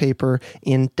newspaper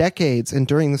in decades. And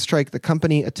during the strike, the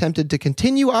company attempted to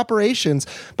continue operations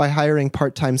by hiring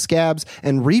part-time scabs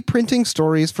and reprinting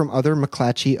stories from other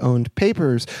McClatchy-owned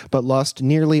papers, but lost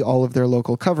nearly all of their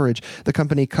local coverage. The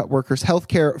company cut workers' health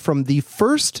care from the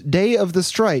first day of the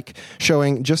strike,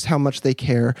 showing just how much they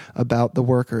care about the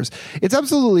workers. It's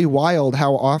absolutely wild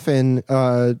how often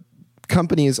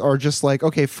companies are just like,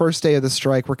 okay, first day of the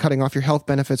strike, we're cutting off your health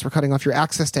benefits, we're cutting off your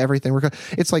access to everything.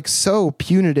 It's so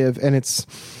punitive, and it's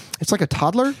like a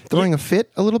toddler throwing a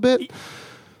fit a little bit.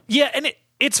 Yeah, and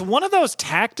it's one of those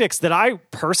tactics that I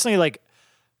personally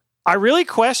I really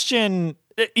question,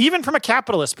 even from a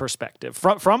capitalist perspective,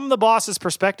 from the boss's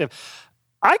perspective.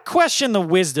 I question the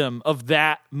wisdom of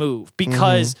that move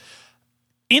because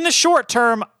in the short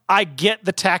term, I get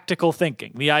the tactical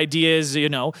thinking. The idea is,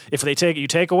 if you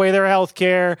take away their health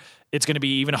care, it's going to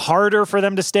be even harder for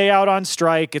them to stay out on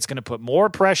strike. It's going to put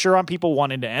more pressure on people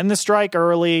wanting to end the strike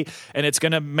early, and it's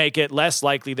going to make it less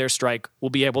likely their strike will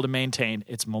be able to maintain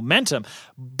its momentum.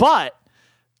 But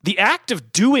the act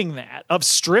of doing that, of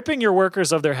stripping your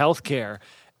workers of their health care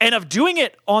and of doing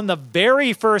it on the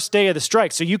very first day of the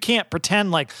strike. So you can't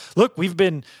pretend like, look, we've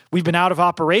been out of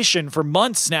operation for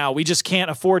months now. We just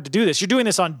can't afford to do this. You're doing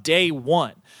this on day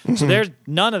one. So there's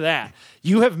none of that.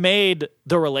 You have made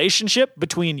the relationship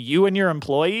between you and your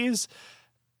employees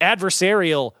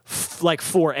adversarial like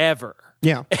forever.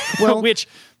 Yeah. Well, Which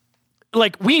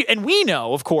like we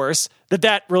know, of course,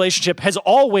 that relationship has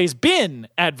always been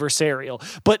adversarial.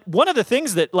 But one of the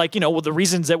things that, like, the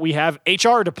reasons that we have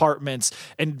HR departments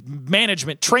and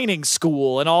management training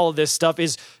school and all of this stuff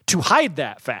is to hide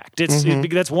that fact.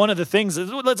 That's one of the things.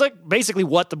 That's like basically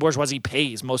what the bourgeoisie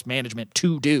pays most management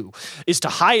to do, is to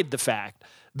hide the fact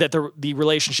that the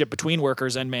relationship between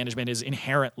workers and management is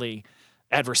inherently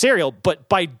adversarial. But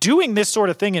by doing this sort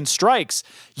of thing in strikes,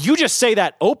 you just say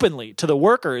that openly to the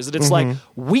workers, that it's like,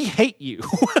 we hate you.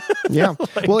 Yeah.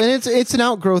 Well, and it's an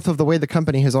outgrowth of the way the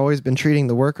company has always been treating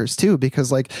the workers too,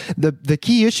 because like the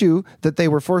key issue that they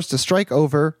were forced to strike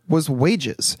over was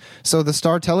wages. So the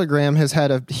Star Telegram has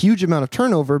had a huge amount of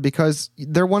turnover because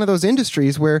they're one of those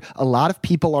industries where a lot of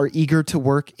people are eager to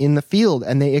work in the field,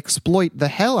 and they exploit the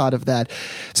hell out of that.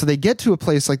 So they get to a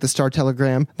place like the Star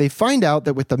Telegram, they find out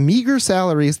that with the meager salaries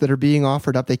that are being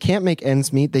offered up, they can't make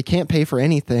ends meet, they can't pay for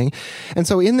anything. And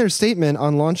so in their statement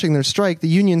on launching their strike, the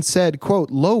union said,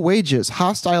 quote, "Low wages,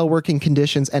 hostile working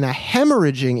conditions, and a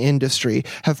hemorrhaging industry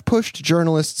have pushed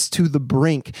journalists to the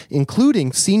brink,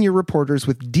 including senior reporters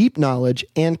with deep knowledge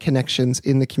and connections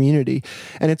in the community."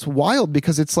 And it's wild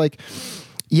because it's like,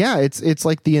 yeah, it's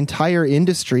like the entire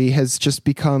industry has just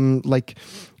become like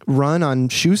run on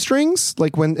shoestrings.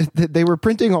 Like when they were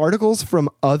printing articles from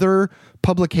other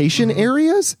publication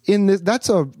areas in this, that's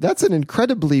an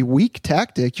incredibly weak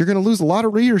tactic. You're going to lose a lot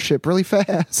of readership really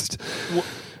fast. Well,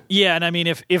 yeah, and I mean,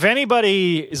 if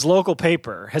anybody's local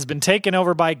paper has been taken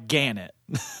over by Gannett,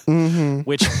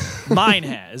 which mine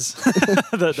has,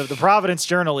 the Providence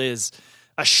Journal is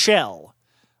a shell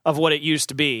of what it used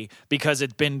to be, because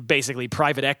it's been basically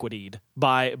private equityed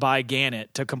by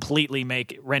Gannett to completely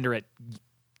render it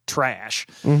trash.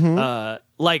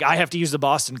 Like I have to use the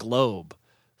Boston Globe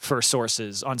for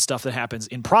sources on stuff that happens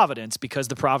in Providence, because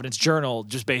the Providence Journal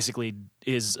just basically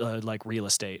is like real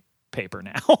estate paper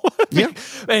now. Yeah.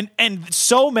 And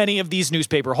so many of these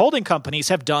newspaper holding companies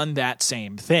have done that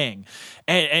same thing.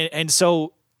 And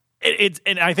so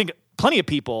and I think plenty of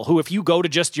people who, if you go to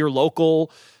just your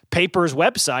local paper's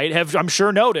website, have, I'm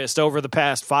sure, noticed over the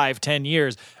past 5-10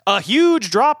 years a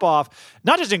huge drop off,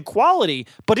 not just in quality,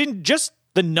 but in just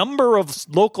the number of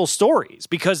local stories,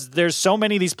 because there's so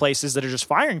many of these places that are just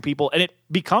firing people, and it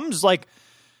becomes like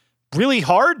really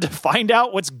hard to find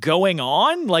out what's going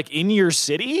on like in your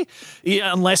city,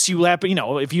 unless you happen,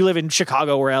 if you live in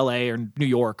Chicago or LA or New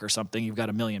York or something, you've got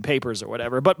a million papers or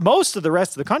whatever. But most of the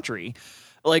rest of the country,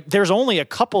 like there's only a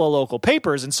couple of local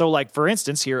papers. And so like, for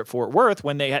instance, here at Fort Worth,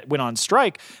 when they went on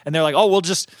strike and they're like, oh,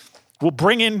 we'll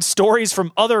bring in stories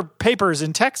from other papers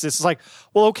in Texas. It's like,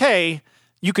 well, okay,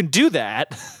 you can do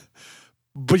that,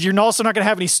 but you're also not going to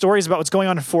have any stories about what's going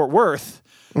on in Fort Worth.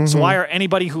 So why are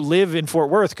anybody who live in Fort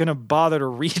Worth going to bother to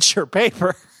read your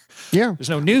paper? Yeah. There's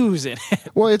no news in it.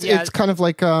 Well, it's kind of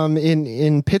like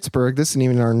in Pittsburgh, this isn't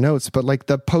even in our notes, but like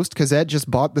the Post-Gazette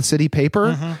just bought the city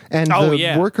paper, and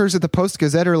workers at the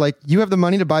Post-Gazette are like, you have the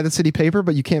money to buy the city paper,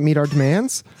 but you can't meet our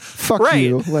demands? Fuck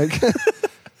you. Like...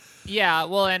 Yeah,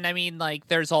 well, and I mean, like,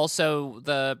 there's also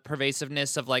the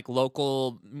pervasiveness of like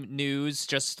local news,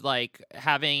 just like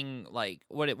having like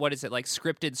what is it, like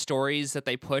scripted stories that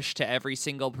they push to every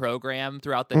single program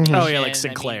throughout the nation. Oh yeah, like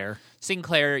Sinclair.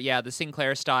 The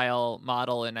Sinclair style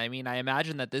model, and I mean, I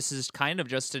imagine that this is kind of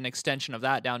just an extension of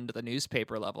that down to the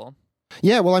newspaper level.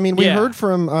 Yeah, well, I mean, we heard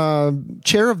from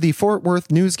chair of the Fort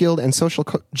Worth News Guild and social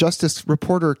justice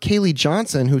reporter Kaylee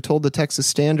Johnson, who told the Texas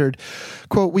Standard,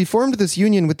 quote, "We formed this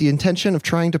union with the intention of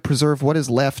trying to preserve what is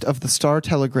left of the Star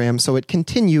Telegram so it can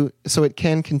continue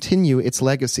its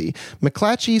legacy.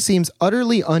 McClatchy seems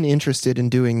utterly uninterested in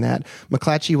doing that.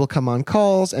 McClatchy will come on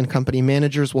calls and company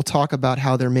managers will talk about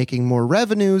how they're making more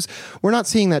revenues. We're not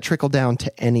seeing that trickle down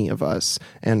to any of us,"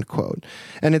 end quote.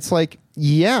 And it's like,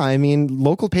 yeah, I mean,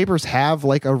 local papers have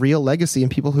like a real legacy,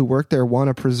 and people who work there want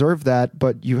to preserve that.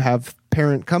 But you have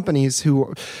parent companies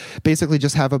who basically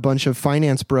just have a bunch of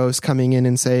finance bros coming in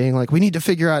and saying like, we need to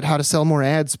figure out how to sell more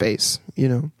ad space,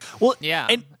 Well, yeah.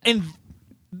 And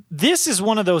this is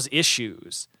one of those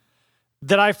issues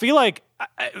that I feel like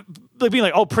being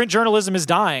like, oh, print journalism is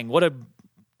dying. What a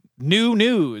new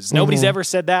news. Nobody's ever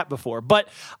said that before. But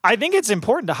I think it's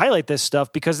important to highlight this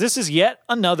stuff because this is yet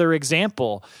another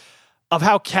example of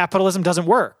how capitalism doesn't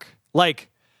work. Like,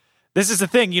 this is the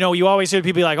thing, you always hear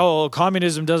people be like, oh,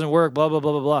 communism doesn't work, blah, blah,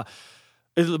 blah, blah, blah.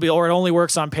 or it only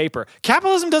works on paper.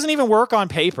 Capitalism doesn't even work on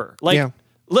paper. Like,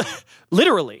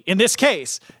 literally, in this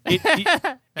case,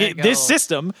 this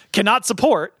system cannot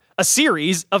support a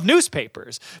series of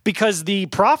newspapers because the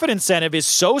profit incentive is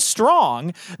so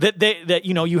strong that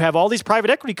you have all these private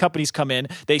equity companies come in,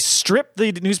 they strip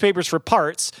the newspapers for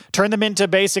parts, turn them into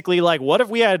basically like, what if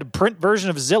we had a print version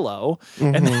of Zillow?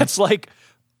 And that's like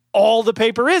all the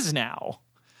paper is now.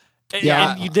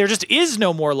 Yeah. And there just is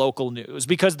no more local news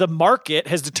because the market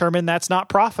has determined that's not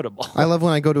profitable. I love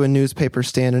when I go to a newspaper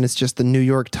stand and it's just the New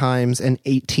York Times and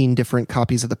 18 different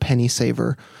copies of the Penny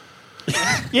Saver.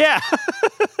 Yeah.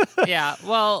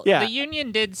 The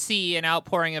union did see an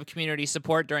outpouring of community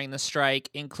support during the strike,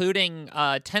 including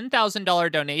a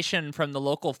 $10,000 donation from the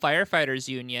local firefighters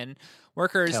union.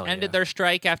 Workers ended their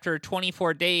strike after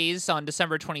 24 days on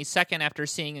December 22nd after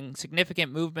seeing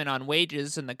significant movement on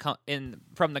wages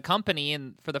from the company,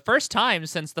 and for the first time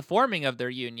since the forming of their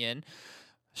union.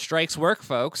 Strikes work,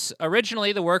 folks.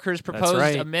 Originally, the workers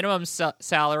proposed a minimum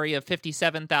salary of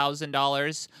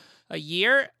 $57,000 a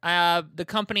year. The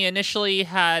company initially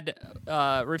had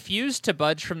refused to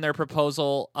budge from their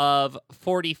proposal of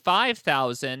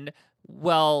 $45,000.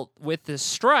 Well, with the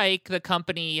strike, the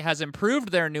company has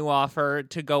improved their new offer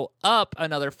to go up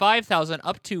another $5,000,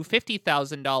 up to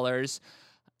 $50,000.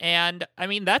 And I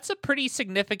mean, that's a pretty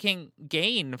significant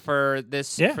gain for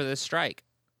this strike.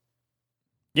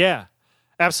 Yeah.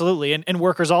 Absolutely. And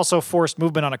workers also forced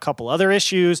movement on a couple other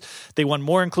issues. They won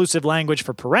more inclusive language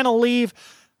for parental leave,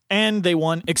 and they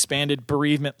won expanded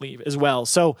bereavement leave as well.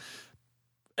 So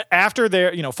after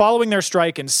following their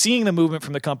strike and seeing the movement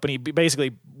from the company,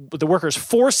 basically the workers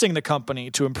forcing the company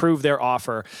to improve their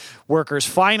offer, workers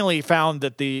finally found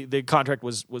that the contract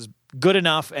was good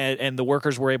enough, and the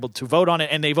workers were able to vote on it,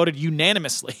 and they voted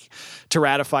unanimously to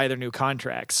ratify their new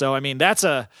contract. So, I mean, that's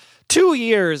 2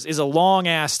 years is a long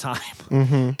ass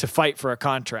time to fight for a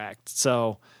contract.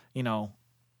 So,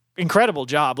 incredible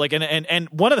job. Like, and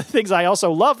one of the things I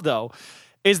also love though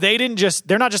is they're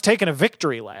not just taking a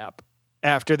victory lap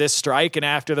after this strike and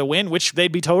after the win, which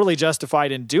they'd be totally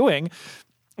justified in doing,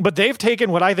 but they've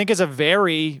taken what I think is a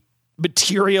very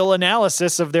material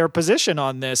analysis of their position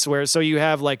on this, so you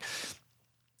have like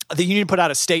the union put out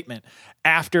a statement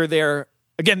after this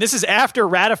is after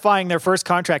ratifying their first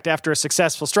contract after a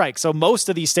successful strike. So most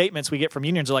of these statements we get from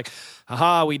unions are like,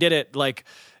 "Aha, we did it!" Like,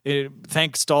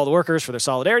 thanks to all the workers for their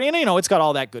solidarity. And it's got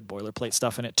all that good boilerplate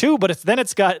stuff in it too. But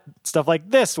it's got stuff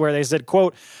like this where they said,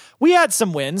 quote, "We had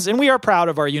some wins, and we are proud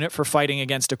of our unit for fighting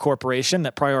against a corporation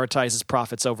that prioritizes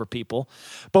profits over people.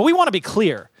 But we want to be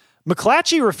clear.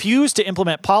 McClatchy refused to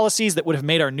implement policies that would have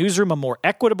made our newsroom a more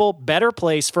equitable, better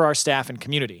place for our staff and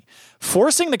community.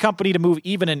 Forcing the company to move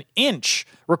even an inch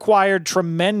required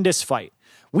tremendous fight.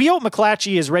 We hope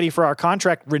McClatchy is ready for our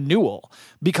contract renewal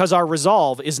because our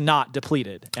resolve is not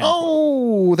depleted."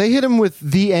 Oh, they hit him with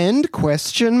the end ? I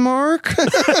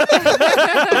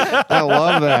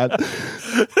love that.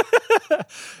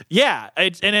 Yeah,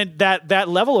 that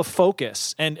level of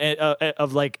focus and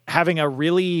of like having a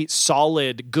really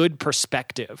solid, good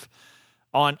perspective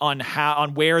on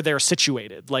where they're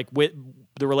situated, like with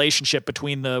the relationship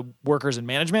between the workers and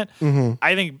management.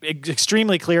 I think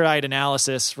extremely clear-eyed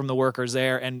analysis from the workers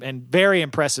there, and very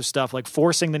impressive stuff, like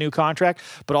forcing the new contract,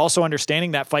 but also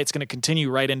understanding that fight's going to continue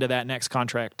right into that next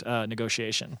contract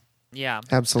negotiation. Yeah,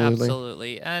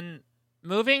 absolutely. And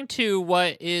moving to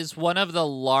what is one of the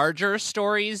larger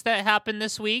stories that happened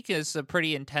this week is a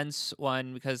pretty intense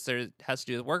one because there has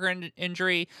to do with worker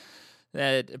injury,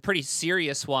 a pretty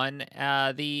serious one.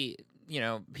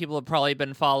 People have probably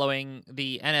been following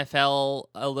the NFL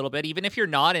a little bit. Even if you're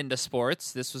not into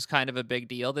sports, this was kind of a big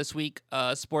deal. This week,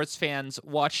 sports fans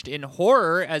watched in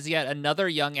horror as yet another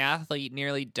young athlete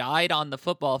nearly died on the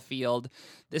football field,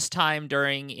 this time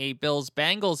during a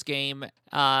Bills-Bengals game.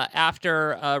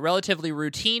 After a relatively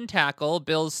routine tackle,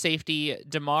 Bills safety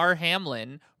Damar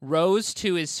Hamlin rose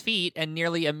to his feet and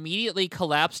nearly immediately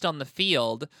collapsed on the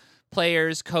field.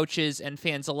 Players, coaches, and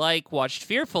fans alike watched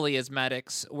fearfully as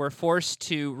medics were forced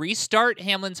to restart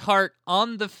Hamlin's heart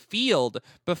on the field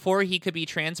before he could be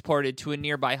transported to a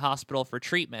nearby hospital for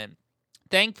treatment.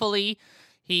 Thankfully,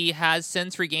 he has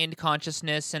since regained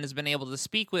consciousness and has been able to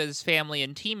speak with his family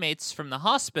and teammates from the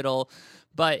hospital,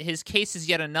 but his case is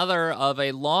yet another of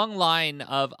a long line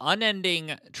of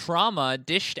unending trauma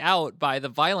dished out by the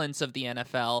violence of the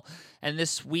NFL and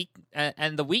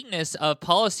the weakness of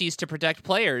policies to protect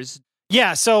players.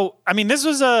 Yeah, so I mean, this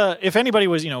was if anybody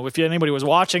was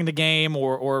watching the game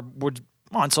or were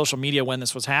on social media when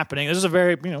this was happening, this was a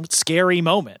very scary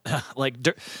moment. Like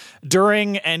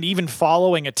during and even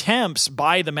following attempts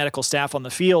by the medical staff on the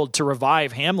field to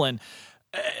revive Hamlin.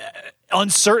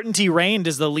 uncertainty reigned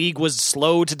as the league was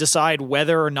slow to decide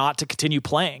whether or not to continue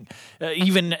playing,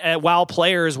 even while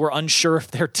players were unsure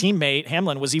if their teammate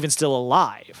Hamlin was even still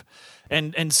alive.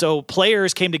 And so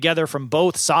players came together from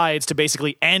both sides to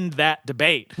basically end that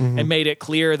debate and made it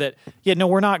clear that,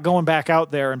 we're not going back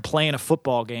out there and playing a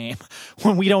football game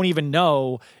when we don't even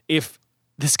know if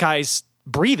this guy's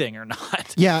breathing or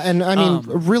not. Yeah, and I mean,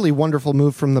 a really wonderful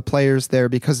move from the players there,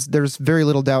 because there's very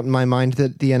little doubt in my mind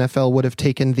that the NFL would have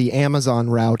taken the Amazon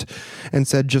route and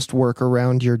said, just work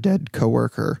around your dead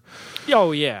coworker.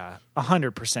 Oh, yeah,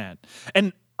 100%.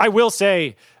 And I will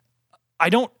say, I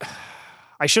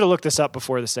should have looked this up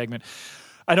before the segment.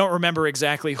 I don't remember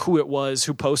exactly who it was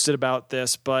who posted about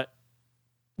this, but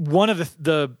one of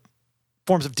the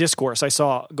forms of discourse I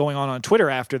saw going on Twitter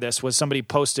after this was somebody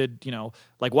posted,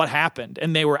 like what happened,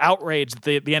 and they were outraged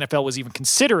that the NFL was even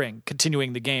considering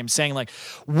continuing the game, saying like,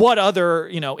 what other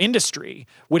industry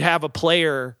would have a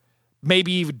player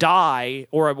maybe die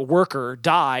or a worker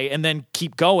die and then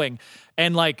keep going,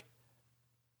 and like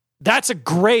that's a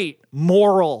great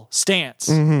moral stance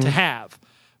to have.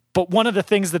 But one of the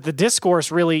things that the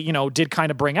discourse really, did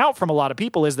kind of bring out from a lot of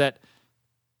people is that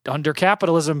under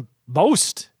capitalism,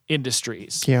 most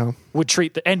industries would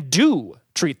treat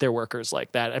their workers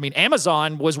like that. I mean,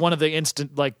 Amazon was one of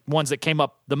the ones that came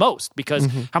up the most, because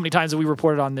how many times have we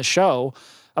reported on this show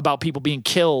about people being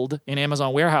killed in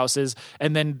Amazon warehouses,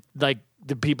 and then like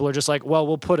the people are just like, well,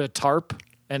 we'll put a tarp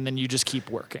and then you just keep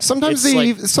working. Sometimes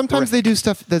they do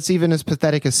stuff that's even as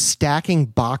pathetic as stacking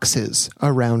boxes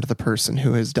around the person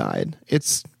who has died.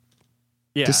 It's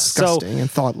disgusting and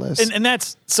thoughtless. And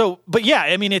that's so. But yeah,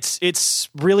 I mean, it's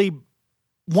really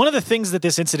one of the things that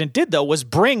this incident did, though, was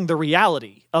bring the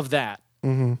reality of that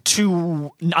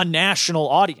to a national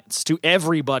audience, to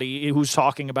everybody who's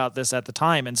talking about this at the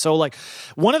time. And so, like,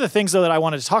 one of the things though that I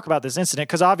wanted to talk about this incident,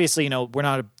 because obviously, we're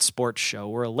not a sports show,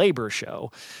 we're a labor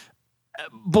show.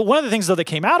 But one of the things, though, that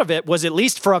came out of it was, at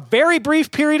least for a very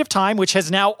brief period of time, which has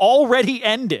now already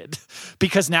ended,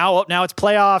 because now it's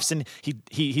playoffs and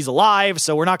he's alive,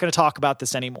 so we're not going to talk about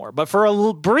this anymore. But for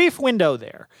a brief window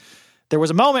there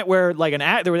was a moment where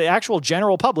the actual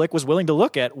general public was willing to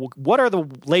look at what are the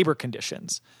labor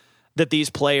conditions that these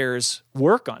players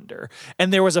work under.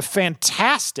 And there was a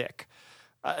fantastic,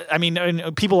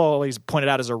 people always point it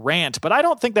out as a rant, but I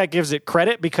don't think that gives it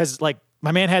credit, because like,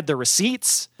 my man had the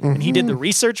receipts and he did the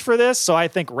research for this. So I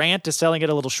think rant is selling it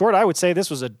a little short. I would say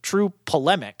this was a true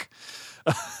polemic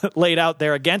laid out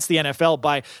there against the NFL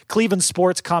by Cleveland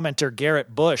sports commentator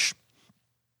Garrett Bush,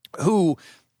 who,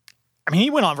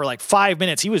 he went on for like 5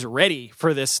 minutes. He was ready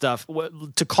for this stuff,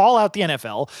 to call out the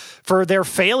NFL for their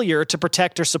failure to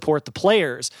protect or support the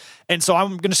players. And so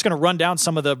I'm just going to run down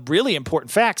some of the really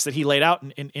important facts that he laid out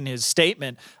in his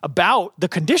statement about the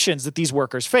conditions that these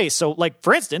workers face. So, like,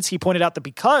 for instance, he pointed out that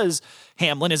because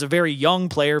Hamlin is a very young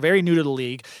player, very new to the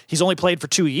league, he's only played for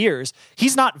 2 years,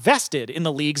 he's not vested in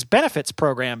the league's benefits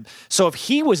program. So if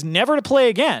he was never to play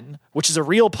again, which is a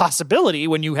real possibility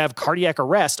when you have cardiac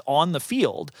arrest on the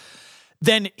field,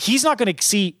 then he's not going to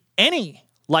see any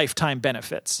lifetime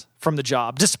benefits from the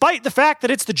job, despite the fact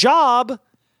that it's the job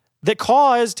that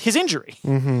caused his injury.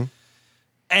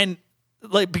 And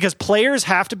because players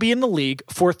have to be in the league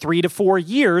for 3 to 4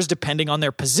 years, depending on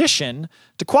their position,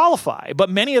 to qualify. But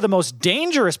many of the most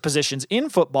dangerous positions in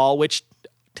football, which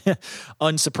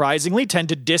unsurprisingly tend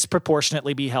to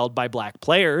disproportionately be held by black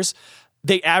players,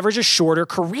 they average a shorter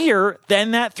career than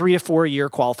that 3 to 4 year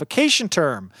qualification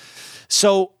term.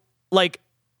 So, like,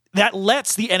 that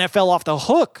lets the NFL off the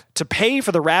hook to pay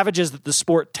for the ravages that the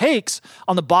sport takes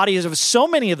on the bodies of so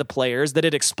many of the players that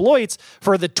it exploits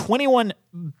for the $21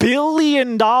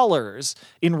 billion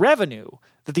in revenue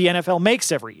that the NFL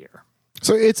makes every year.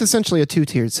 So it's essentially a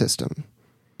two-tiered system.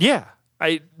 Yeah,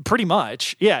 pretty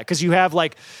much. Yeah, because you have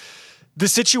like the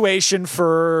situation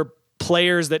for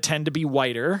players that tend to be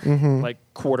whiter, like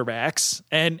quarterbacks,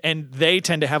 and they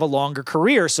tend to have a longer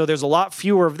career. So there's a lot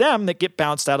fewer of them that get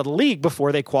bounced out of the league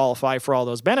before they qualify for all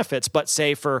those benefits. But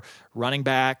say for running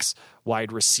backs,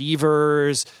 wide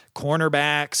receivers,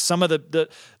 cornerbacks, some of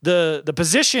the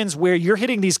positions where you're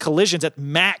hitting these collisions at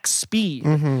max speed,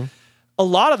 a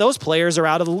lot of those players are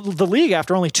out of the league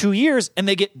after only 2 years, and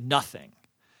they get nothing.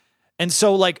 And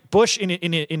so, like, Bush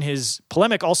in his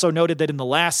polemic also noted that in the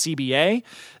last CBA,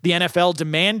 the NFL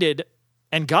demanded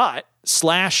and got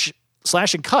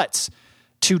slashing cuts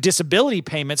to disability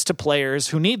payments to players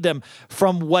who need them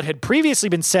from what had previously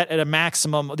been set at a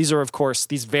maximum. These are, of course,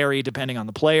 these vary depending on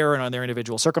the player and on their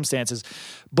individual circumstances,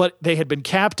 but they had been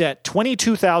capped at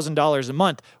 $22,000 a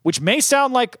month, which may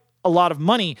sound like a lot of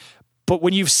money, but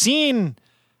when you've seen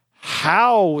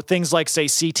how things like, say,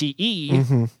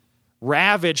 CTE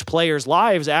ravage players'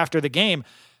 lives after the game.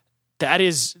 That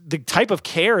is the type of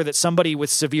care that somebody with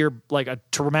severe, like a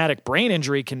traumatic brain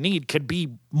injury can need, could be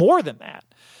more than that.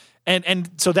 And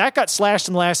so that got slashed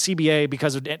in the last CBA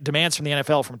because of demands from the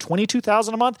NFL from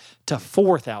 $22,000 a month to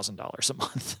 $4,000 a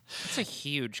month. That's a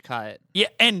huge cut. Yeah,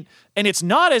 and it's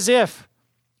not as if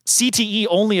CTE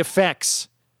only affects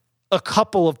a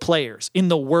couple of players in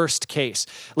the worst case.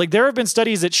 Like, there have been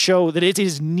studies that show that it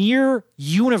is near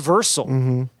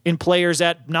universal in players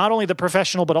at not only the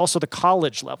professional but also the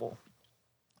college level.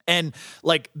 And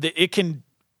like it can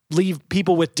leave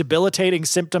people with debilitating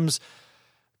symptoms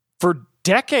for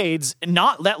decades,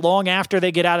 not that long after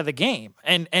they get out of the game.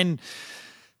 And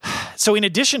so in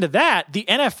addition to that, the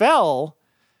NFL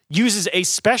uses a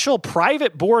special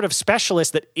private board of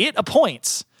specialists that it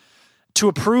appoints to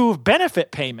approve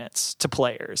benefit payments to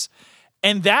players.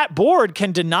 And that board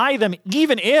can deny them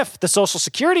even if the Social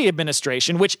Security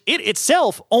Administration, which it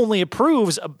itself only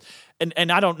approves,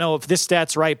 and I don't know if this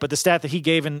stat's right, but the stat that he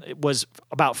gave was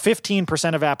about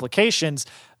 15% of applications.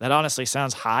 That honestly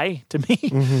sounds high to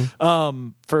me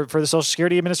for the Social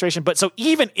Security Administration. But so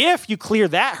even if you clear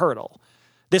that hurdle,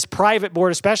 this private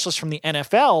board of specialists from the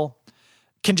NFL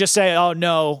can just say, oh,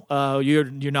 no,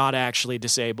 you're not actually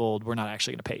disabled. We're not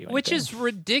actually going to pay you anything. Which is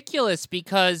ridiculous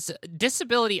because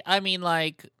disability, I mean,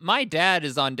 like, my dad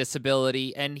is on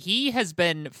disability and he has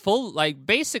been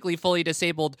basically fully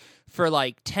disabled for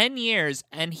like 10 years,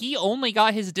 and he only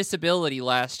got his disability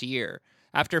last year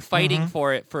after fighting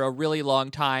for it for a really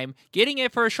long time, getting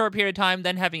it for a short period of time,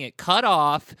 then having it cut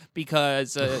off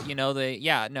because,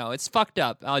 it's fucked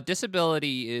up.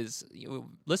 Disability is,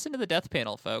 listen to the death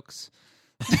panel, folks.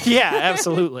 Yeah,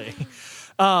 absolutely.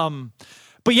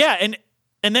 But yeah,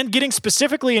 and then getting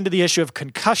specifically into the issue of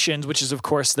concussions, which is, of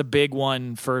course, the big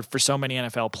one for so many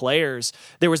NFL players.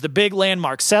 There was the big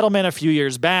landmark settlement a few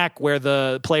years back where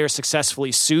the players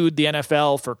successfully sued the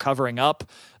NFL for covering up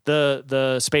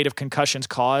the spate of concussions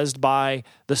caused by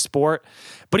the sport.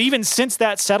 But even since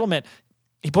that settlement,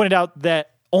 he pointed out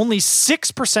that only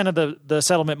 6% of the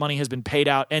settlement money has been paid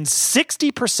out, and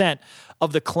 60%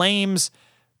 of the claims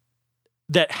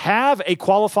that have a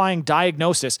qualifying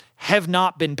diagnosis have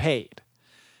not been paid.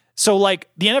 So, like,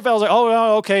 the NFL is like, oh,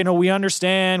 no, okay, no, we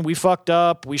understand. We fucked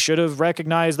up. We should have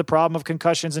recognized the problem of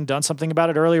concussions and done something about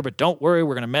it earlier, but don't worry.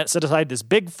 We're going to set aside this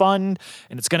big fund,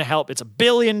 and it's going to help. It's $1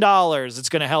 billion. It's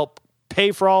going to help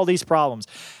pay for all these problems.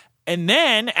 And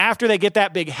then after they get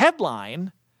that big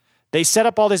headline, they set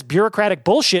up all this bureaucratic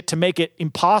bullshit to make it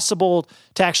impossible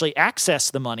to actually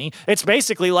access the money. It's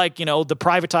basically like, the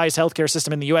privatized healthcare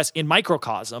system in the U.S. in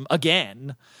microcosm,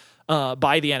 again,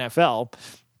 by the NFL.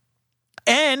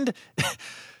 And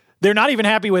they're not even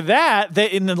happy with that.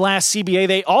 In the last CBA,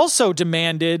 they also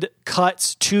demanded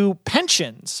cuts to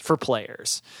pensions for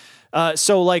players. And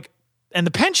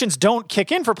the pensions don't kick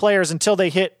in for players until they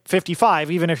hit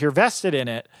 55, even if you're vested in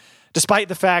it. Despite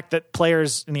the fact that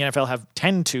players in the NFL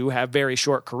tend to have very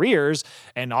short careers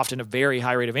and often a very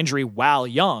high rate of injury while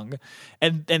young.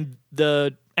 And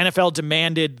the NFL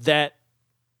demanded that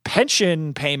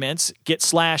pension payments get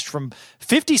slashed from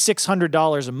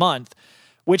 $5,600 a month,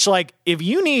 which, like, if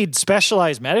you need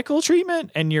specialized medical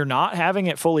treatment and you're not having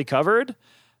it fully covered,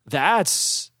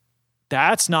 that's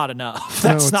not enough.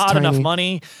 That's not enough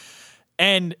money.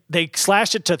 And they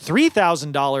slashed it to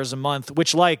 $3,000 a month,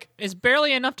 which, like, is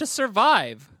barely enough to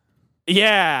survive.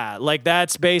 Yeah, like,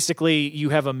 that's basically you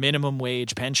have a minimum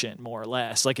wage pension, more or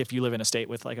less. Like, if you live in a state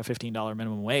with like a $15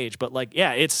 minimum wage, but like,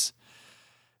 yeah,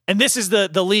 and this is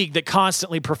the league that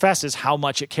constantly professes how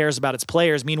much it cares about its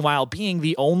players. Meanwhile, being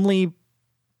the only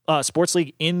sports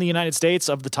league in the United States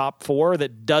of the top 4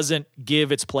 that doesn't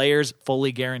give its players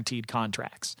fully guaranteed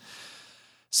contracts.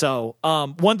 So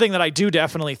one thing that I do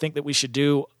definitely think that we should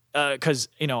do, because,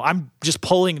 I'm just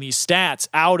pulling these stats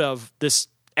out of this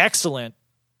excellent,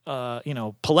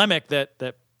 polemic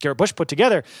that Garrett Bush put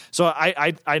together. So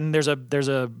I there's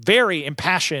a very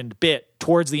impassioned bit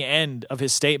towards the end of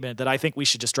his statement that I think we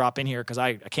should just drop in here because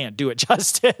I can't do it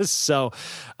justice. So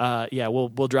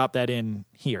we'll drop that in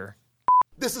here.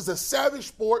 This is a savage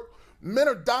sport. Men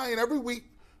are dying every week.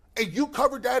 And you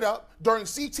covered that up during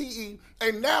CTE,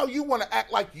 and now you want to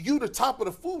act like you the top of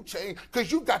the food chain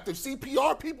because you got the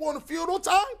CPR people on the field on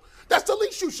time? That's the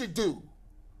least you should do.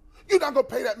 You're not gonna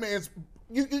pay that man's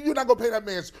you're not gonna pay that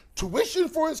man's tuition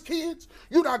for his kids.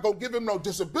 You're not gonna give him no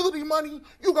disability money.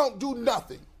 You gonna do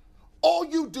nothing. All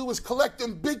you do is collect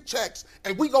them big checks,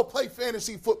 and we go play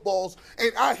fantasy footballs,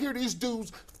 and I hear these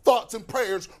dudes' thoughts and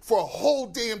prayers for a whole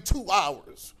damn 2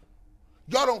 hours.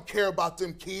 Y'all don't care about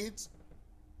them kids.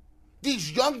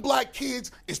 These young black kids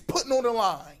is putting on the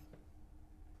line.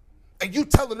 and you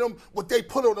telling them what they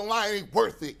put on the line ain't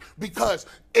worth it because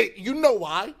you know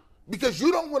why? Because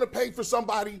you don't want to pay for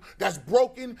somebody that's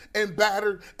broken and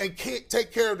battered and can't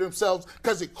take care of themselves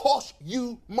because it costs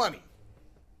you money.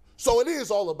 So it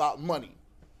is all about money.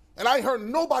 And I ain't heard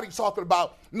nobody talking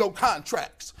about no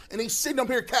contracts. And they sitting up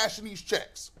here cashing these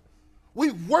checks.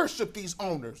 We worship these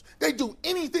owners. They do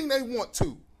anything they want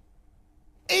to.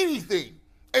 Anything.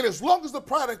 And as long as the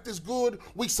product is good,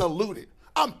 we salute it.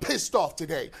 I'm pissed off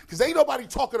today because ain't nobody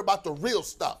talking about the real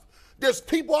stuff. There's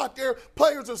people out there,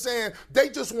 players are saying they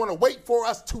just want to wait for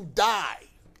us to die.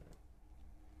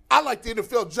 I like the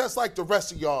NFL just like the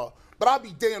rest of y'all, but I'll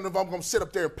be damned if I'm going to sit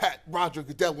up there and pat Roger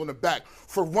Goodell on the back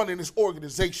for running this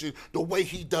organization the way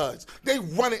he does. They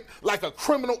run it like a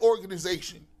criminal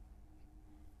organization.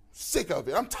 Sick of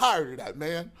it. I'm tired of that,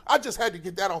 man. I just had to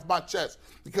get that off my chest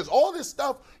because all this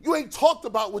stuff, you ain't talked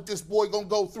about what this boy going to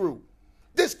go through.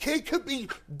 This kid could be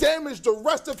damaged the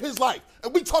rest of his life.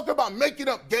 And we talk about making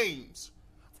up games.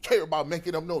 I don't care about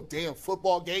making up no damn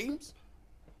football games.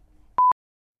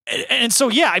 And so,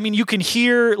 yeah, I mean, you can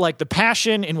hear like the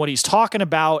passion in what he's talking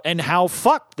about and how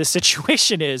fucked the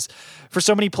situation is for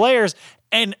so many players.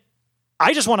 And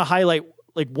I just want to highlight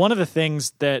like one of the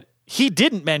things that he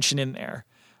didn't mention in there,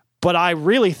 but I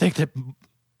really think that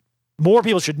more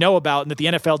people should know about and that the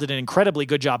NFL did an incredibly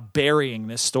good job burying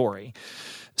this story.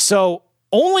 So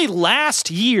only last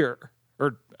year,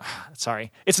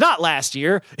 it's not last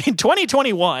year, in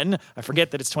 2021, I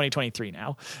forget that it's 2023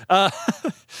 now,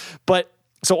 but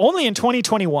so only in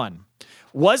 2021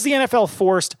 was the NFL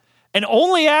forced, and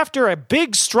only after a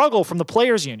big struggle from the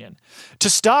players union, to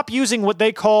stop using what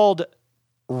they called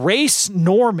race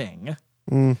norming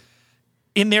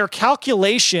in their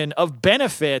calculation of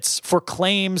benefits for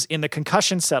claims in the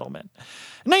concussion settlement.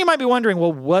 Now you might be wondering,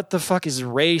 well, what the fuck is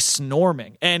race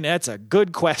norming? And that's a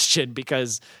good question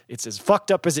because it's as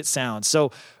fucked up as it sounds.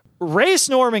 So race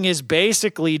norming is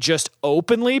basically just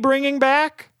openly bringing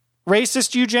back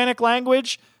racist eugenic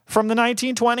language from the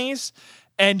 1920s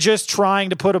and just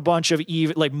trying to put a bunch of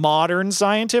like modern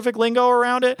scientific lingo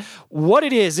around it. What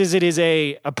it is it is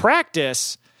a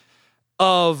practice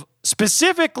of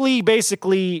specifically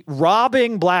basically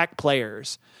robbing black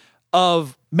players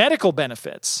of medical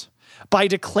benefits by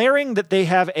declaring that they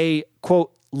have a,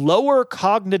 quote, lower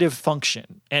cognitive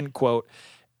function, end quote,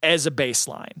 as a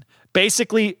baseline.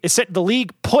 Basically, the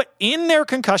league put in their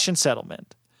concussion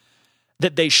settlement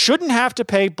that they shouldn't have to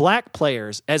pay black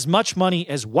players as much money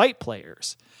as white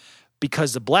players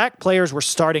because the black players were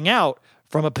starting out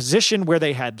from a position where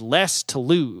they had less to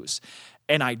lose.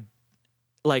 And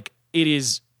it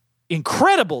is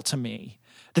incredible to me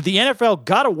that the NFL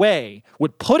got away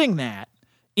with putting that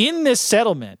in this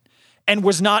settlement and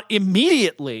was not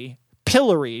immediately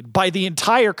pilloried by the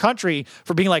entire country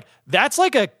for being like, that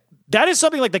is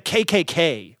something like the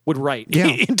KKK would write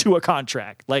into a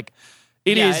contract. Like,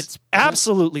 it's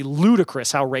absolutely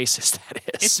ludicrous how racist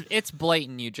that is. It's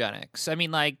blatant eugenics. I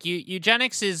mean, like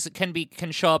eugenics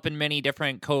can show up in many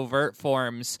different covert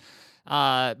forms.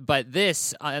 But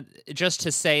this, just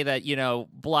to say that, you know,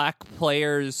 black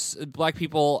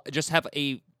people just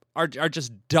are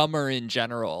just dumber in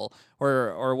general,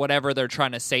 or whatever they're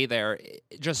trying to say there,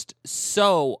 just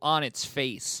so on its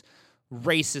face,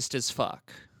 racist as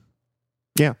fuck.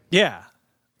 Yeah. Yeah.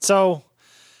 So,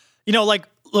 you know, like,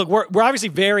 look, we're obviously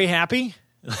very happy.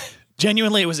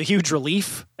 Genuinely, it was a huge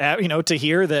relief, to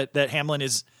hear that Hamlin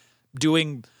is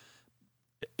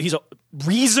he's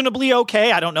reasonably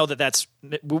okay. I don't know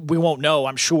we won't know,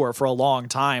 I'm sure, for a long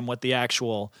time what the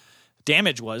actual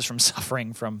damage was from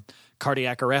suffering from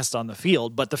cardiac arrest on the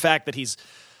field. But the fact that he's,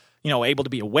 able to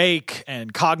be awake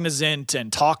and cognizant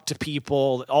and talk to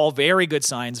people, all very good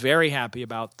signs, very happy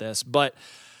about this. But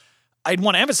I'd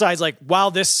want to emphasize, like, while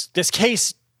this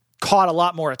case caught a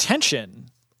lot more attention,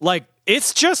 like,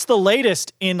 it's just the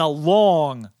latest in a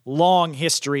long, long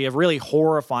history of really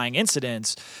horrifying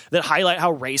incidents that highlight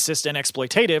how racist and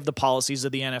exploitative the policies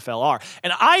of the NFL are.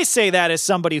 And I say that as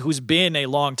somebody who's been a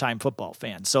longtime football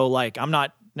fan. So, like, I'm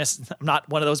not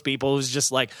one of those people who's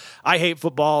just like, I hate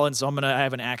football, and so I'm going to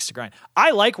have an axe to grind.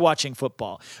 I like watching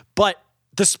football, but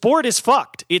the sport is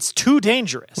fucked. It's too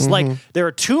dangerous. Mm-hmm. Like, there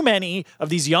are too many of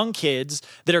these young kids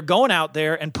that are going out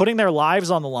there and putting their lives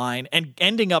on the line and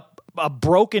ending up a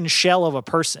broken shell of a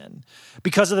person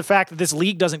because of the fact that this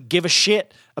league doesn't give a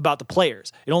shit about the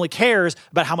players. It only cares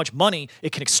about how much money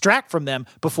it can extract from them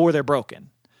before they're broken.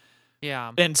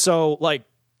 Yeah. And so, like,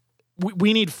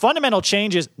 we need fundamental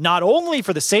changes, not only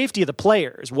for the safety of the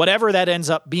players, whatever that ends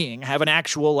up being, have an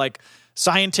actual, like,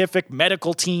 scientific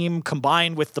medical team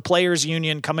combined with the players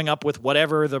union coming up with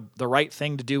whatever the right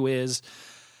thing to do is.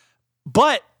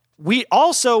 But we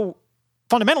also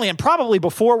fundamentally, and probably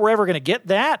before we're ever going to get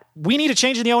that, we need a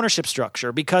change in the ownership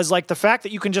structure, because like the fact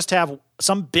that you can just have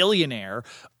some billionaire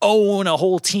own a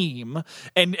whole team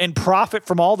and profit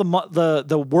from all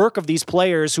the work of these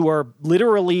players who are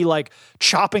literally like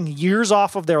chopping years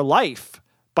off of their life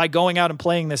by going out and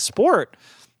playing this sport.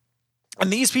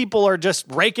 And these people are just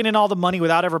raking in all the money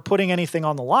without ever putting anything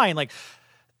on the line. Like,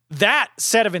 that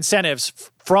set of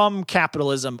incentives from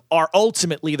capitalism are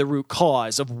ultimately the root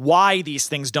cause of why these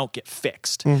things don't get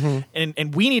fixed.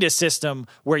 And we need a system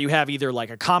where you have either like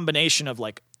a combination of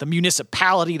like the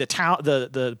municipality, the town,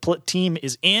 the team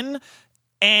is in,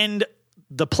 and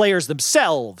the players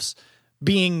themselves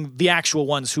being the actual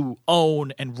ones who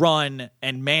own and run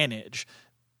and manage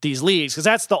these leagues, because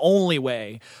that's the only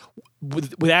way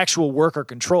with actual worker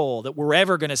control that we're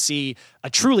ever going to see a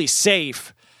truly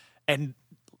safe and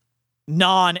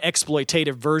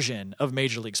non-exploitative version of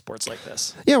Major League sports like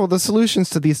this. Yeah, well, the solutions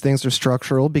to these things are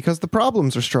structural because the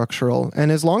problems are structural.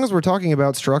 And as long as we're talking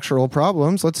about structural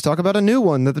problems, let's talk about a new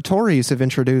one that the Tories have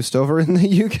introduced over in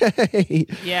the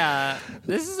UK. Yeah,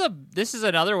 this is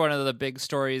another one of the big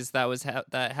stories that was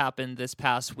that happened this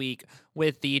past week,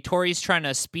 with the Tories trying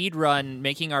to speed run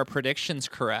making our predictions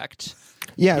correct.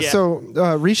 Yeah, so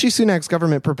Rishi Sunak's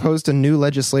government proposed a new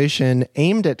legislation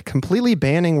aimed at completely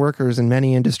banning workers in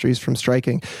many industries from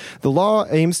striking. The law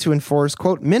aims to enforce,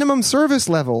 quote, minimum service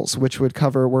levels, which would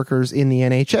cover workers in the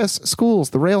NHS,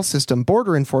 schools, the rail system,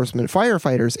 border enforcement,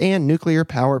 firefighters, and nuclear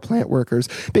power plant workers.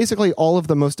 Basically, all of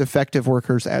the most effective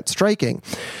workers at striking.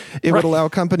 It would allow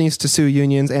companies to sue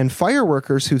unions and fire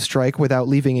workers who strike without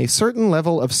leaving a certain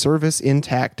level of service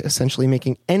intact, essentially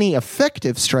making any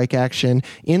effective strike action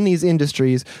in these industries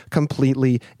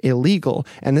completely illegal.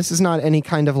 And this is not any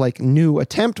kind of like new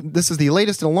attempt. This is the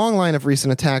latest in a long line of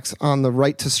recent attacks on the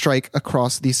right to strike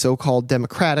across the so-called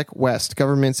democratic West.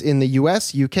 Governments in the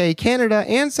US, UK, Canada,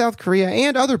 and South Korea,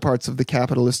 and other parts of the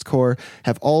capitalist core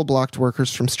have all blocked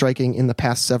workers from striking in the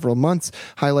past several months,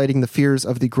 highlighting the fears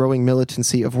of the growing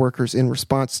militancy of workers in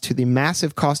response to the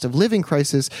massive cost of living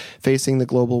crisis facing the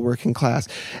global working class.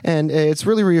 And it's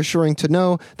really reassuring to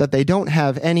know that they don't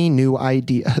have any new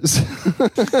ideas.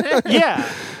 Yeah.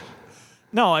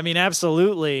 No, I mean,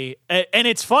 absolutely. And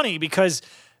it's funny because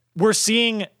we're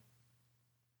seeing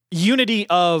unity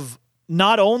of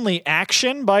not only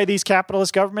action by these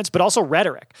capitalist governments, but also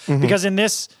rhetoric. Because in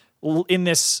this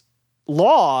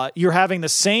law, you're having the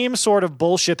same sort of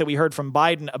bullshit that we heard from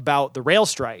Biden about the rail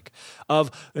strike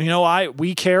of,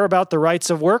 we care about the rights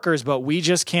of workers, but we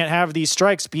just can't have these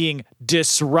strikes being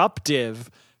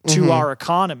disruptive to our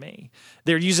economy.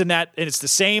 They're using that, and it's the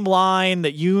same line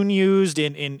that Yoon used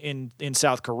in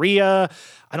South Korea.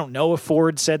 I don't know if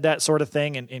Ford said that sort of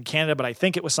thing in Canada, but I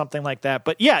think it was something like that.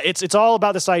 But yeah, it's all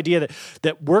about this idea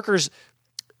that workers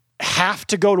have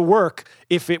to go to work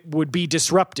if it would be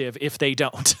disruptive if they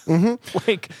don't.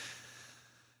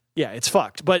 It's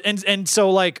fucked. But and so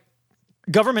like,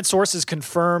 government sources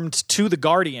confirmed to The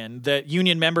Guardian that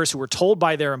union members who were told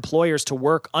by their employers to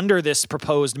work under this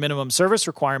proposed minimum service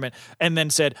requirement and then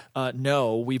said,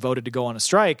 no, we voted to go on a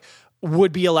strike,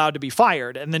 would be allowed to be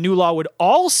fired. And the new law would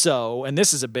also, and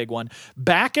this is a big one,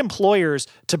 back employers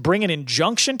to bring an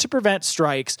injunction to prevent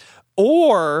strikes,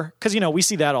 or, because, we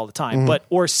see that all the time,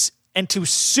 and to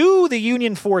sue the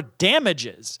union for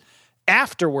damages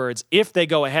afterwards if they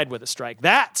go ahead with a strike.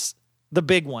 That's the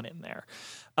big one in there.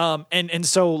 And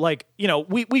so, like,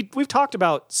 we've talked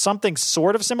about something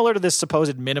sort of similar to this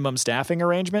supposed minimum staffing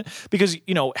arrangement, because,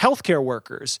 healthcare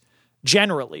workers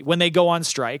generally, when they go on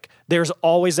strike, there's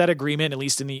always that agreement, at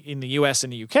least in the US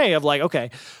and the UK, of like, okay,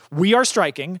 we are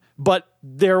striking, but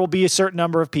there will be a certain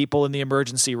number of people in the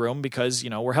emergency room because,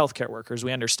 we're healthcare workers.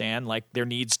 We understand like there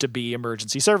needs to be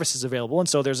emergency services available. And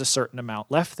so there's a certain amount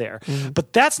left there.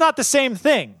 But that's not the same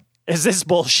thing as this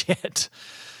bullshit.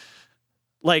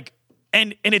 Like,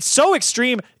 and it's so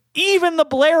extreme, even the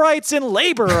Blairites in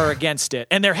labor are against it.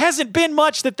 And there hasn't been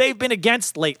much that they've been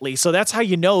against lately. So that's how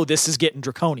you know this is getting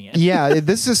draconian. Yeah,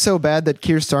 this is so bad that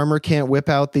Keir Starmer can't whip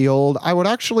out the old, I would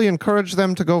actually encourage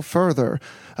them to go further.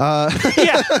 That's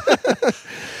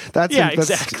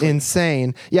exactly.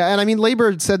 Insane. Yeah, and I mean,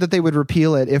 Labor said that they would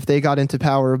repeal it if they got into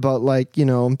power, but like,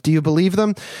 do you believe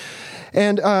them?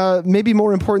 And maybe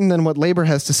more important than what Labor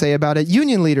has to say about it,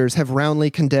 union leaders have roundly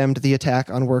condemned the attack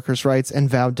on workers' rights and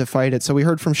vowed to fight it. So we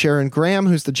heard from Sharon Graham,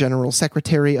 who's the general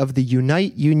secretary of the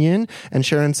Unite Union, and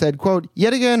Sharon said, quote,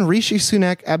 yet again, Rishi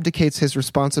Sunak abdicates his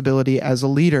responsibility as a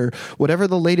leader. Whatever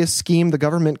the latest scheme the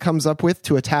government comes up with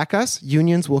to attack us,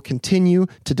 unions will continue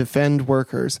to defend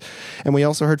workers. And we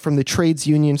also heard from the Trades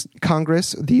Unions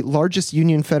Congress, the largest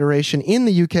union federation in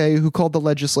the UK, who called the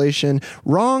legislation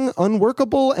wrong,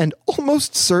 unworkable, and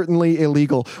almost certainly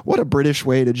illegal. What a British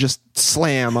way to just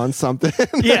slam on something.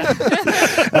 Yeah.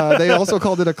 They also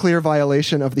called it a clear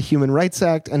violation of the Human Rights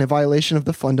Act and a violation of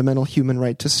the fundamental human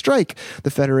right to strike. The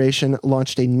Federation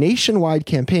launched a nationwide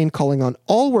campaign calling on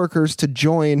all workers to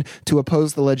join to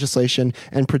oppose the legislation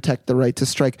and protect the right to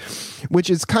strike, which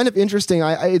is kind of interesting.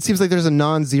 It seems like there's a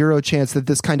non-zero chance that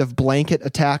this kind of blanket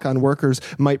attack on workers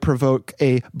might provoke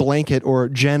a blanket or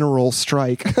general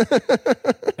strike.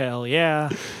 Hell yeah.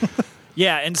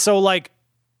 Yeah, and so like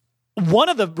one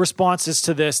of the responses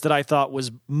to this that I thought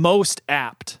was most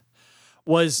apt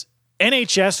was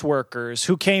NHS workers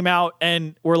who came out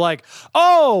and were like,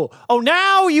 oh,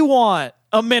 now you want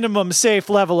a minimum safe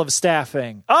level of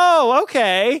staffing. Oh,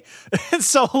 okay. And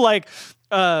so like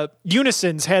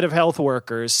Unison's head of health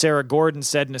workers, Sarah Gordon,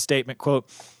 said in a statement, quote,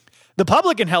 "The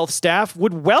public and health staff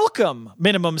would welcome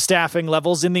minimum staffing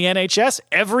levels in the NHS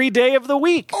every day of the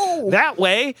week. That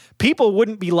way, people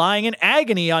wouldn't be lying in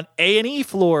agony on A&E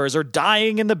floors or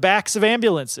dying in the backs of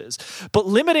ambulances. But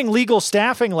limiting legal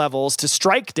staffing levels to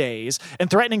strike days and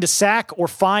threatening to sack or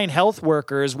fine health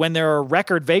workers when there are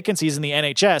record vacancies in the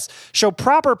NHS show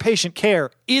proper patient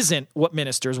care isn't what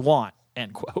ministers want,"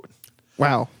 end quote.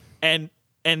 Wow.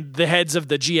 And the heads of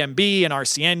the GMB and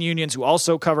RCN unions who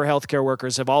also cover healthcare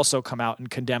workers have also come out and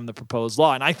condemned the proposed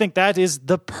law. And I think that is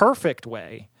the perfect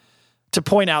way to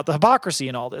point out the hypocrisy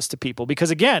in all this to people. Because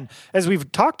again, as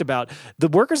we've talked about, the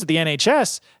workers at the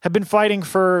NHS have been fighting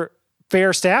for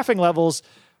fair staffing levels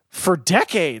for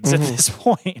decades at this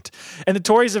point. And the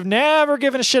Tories have never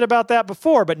given a shit about that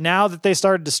before. But now that they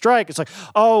started to strike, it's like,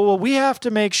 oh, well, we have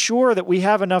to make sure that we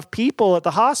have enough people at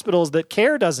the hospitals that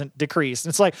care doesn't decrease. And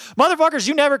it's like, motherfuckers,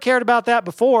 you never cared about that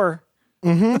before.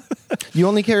 You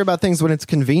only care about things when it's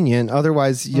convenient.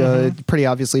 Otherwise, you pretty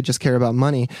obviously just care about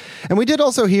money. And we did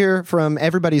also hear from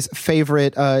everybody's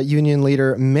favorite union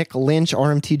leader, Mick Lynch,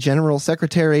 RMT General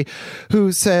Secretary,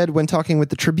 who said when talking with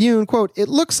the Tribune, quote, "It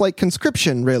looks like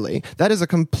conscription, really. That is a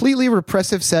completely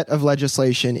repressive set of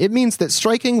legislation. It means that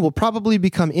striking will probably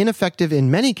become ineffective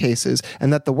in many cases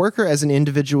and that the worker as an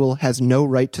individual has no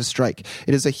right to strike.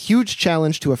 It is a huge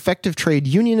challenge to effective trade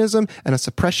unionism and a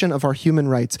suppression of our human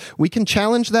rights. We can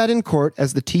challenge that in court,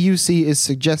 as the TUC is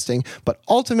suggesting, but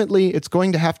ultimately it's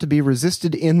going to have to be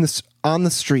resisted on the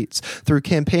streets through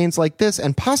campaigns like this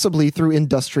and possibly through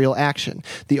industrial action.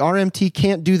 The RMT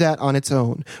can't do that on its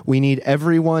own. We need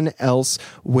everyone else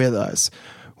with us."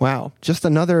 Wow, just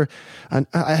another,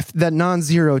 that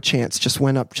non-zero chance just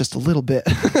went up just a little bit.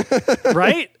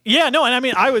 Right? Yeah, no, and I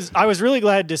mean, I was really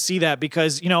glad to see that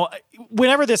because, you know,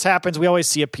 whenever this happens, we always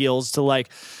see appeals to like,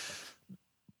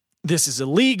 this is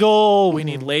illegal, we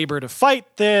need labor to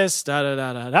fight this,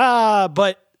 da-da-da-da-da.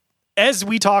 But as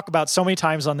we talk about so many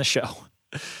times on the show,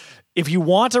 if you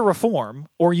want a reform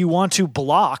or you want to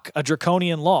block a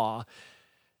draconian law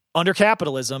under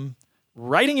capitalism,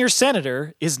 writing your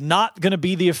senator is not going to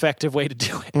be the effective way to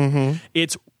do it.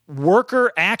 It's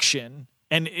worker action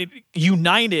and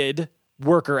united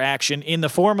worker action in the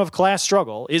form of class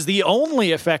struggle is the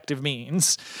only effective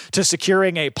means to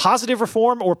securing a positive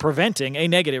reform or preventing a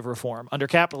negative reform under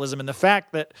capitalism. And the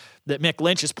fact that Mick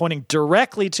Lynch is pointing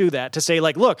directly to that to say,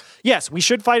 like, look, yes, we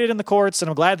should fight it in the courts, and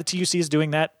I'm glad the TUC is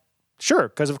doing that. Sure,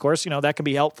 because of course, you know, that can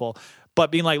be helpful. But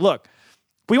being like, look,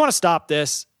 if we want to stop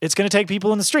this, it's going to take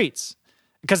people in the streets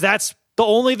because that's the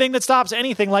only thing that stops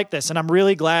anything like this. And I'm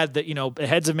really glad that, you know, the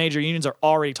heads of major unions are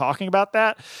already talking about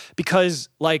that because,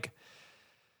 like,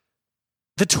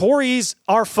 the Tories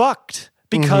are fucked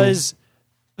because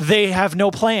they have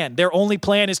no plan. Their only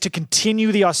plan is to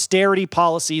continue the austerity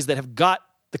policies that have got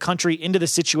the country into the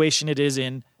situation it is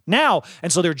in now.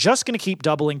 And so they're just going to keep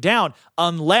doubling down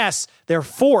unless they're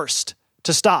forced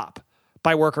to stop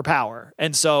by worker power.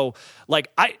 And so,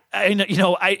 like,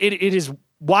 it is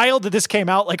wild that this came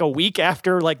out like a week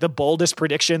after like the boldest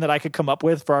prediction that I could come up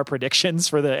with for our predictions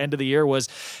for the end of the year was,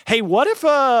 hey, what if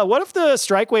the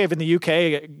strike wave in the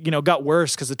UK, you know, got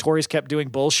worse because the Tories kept doing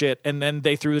bullshit and then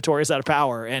they threw the Tories out of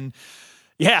power? And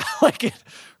yeah, like it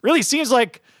really seems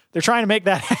like they're trying to make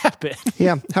that happen.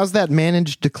 Yeah. How's that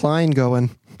managed decline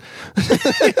going?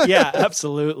 Yeah,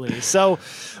 absolutely. So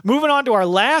moving on to our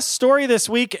last story this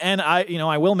week, and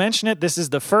I will mention it. This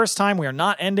is the first time we are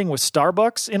not ending with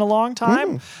Starbucks in a long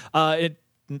time.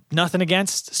 Nothing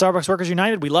against Starbucks Workers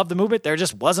United. We love the movement. There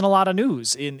just wasn't a lot of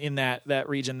news in that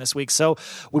region this week. So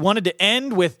we wanted to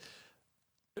end with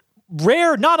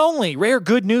not only rare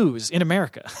good news in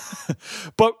America,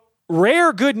 but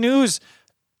rare good news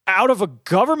out of a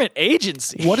government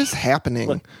agency. What is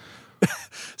happening?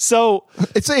 So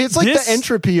it's like the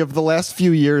entropy of the last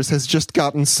few years has just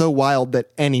gotten so wild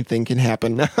that anything can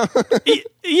happen now.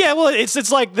 Yeah, well,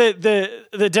 it's like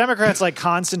the Democrats like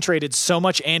concentrated so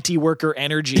much anti-worker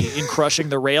energy in crushing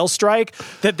the rail strike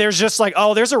that there's just like,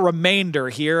 oh, there's a remainder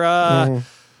here.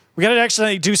 We got to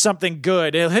actually do something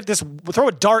good. It'll hit this, throw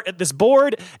a dart at this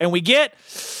board, and we get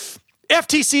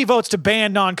FTC votes to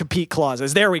ban non-compete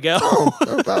clauses. There we go.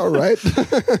 About right.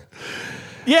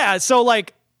 Yeah, so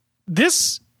like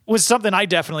this was something I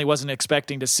definitely wasn't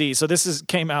expecting to see. So this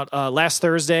came out last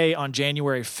Thursday on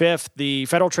January 5th. The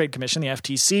Federal Trade Commission, the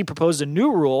FTC, proposed a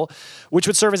new rule which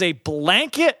would serve as a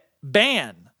blanket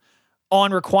ban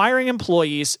on requiring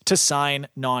employees to sign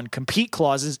non-compete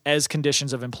clauses as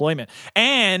conditions of employment,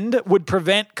 and would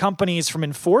prevent companies from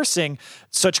enforcing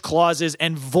such clauses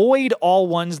and void all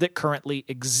ones that currently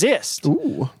exist.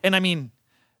 Ooh. And I mean,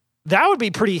 that would be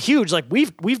pretty huge. Like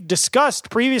we've discussed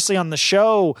previously on the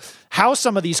show how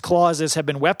some of these clauses have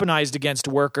been weaponized against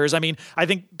workers. I mean, I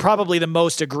think probably the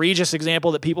most egregious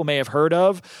example that people may have heard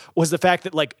of was the fact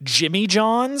that like Jimmy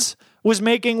John's was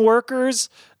making workers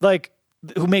like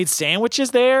who made sandwiches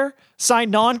there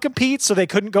sign non-compete so they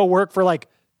couldn't go work for like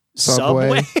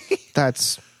Subway.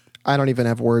 I don't even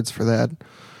have words for that.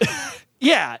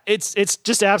 Yeah, it's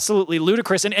just absolutely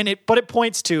ludicrous, and it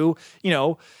points to, you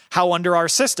know, how under our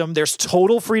system there's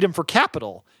total freedom for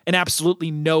capital and absolutely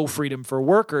no freedom for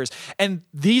workers. And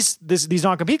these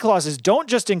non-compete clauses don't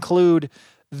just include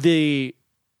the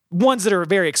ones that are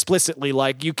very explicitly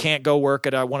like you can't go work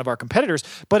at one of our competitors,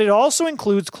 but it also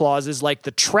includes clauses like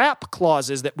the trap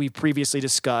clauses that we've previously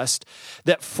discussed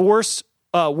that force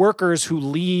workers who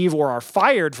leave or are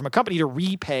fired from a company to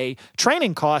repay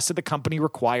training costs that the company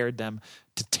required them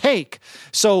to take.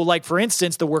 So like, for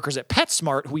instance, the workers at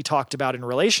PetSmart, who we talked about in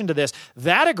relation to this,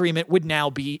 that agreement would now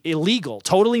be illegal,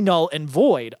 totally null and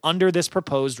void under this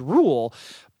proposed rule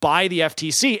by the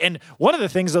FTC. And one of the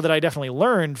things, though, that I definitely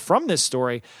learned from this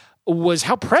story was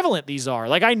how prevalent these are.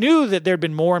 Like, I knew that there'd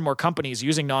been more and more companies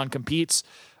using non-competes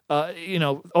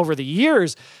over the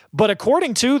years. But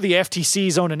according to the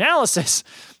FTC's own analysis,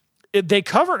 they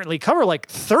currently cover like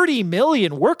 30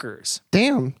 million workers.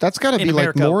 Damn, that's got to be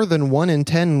America. Like more than 1 in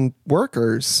 10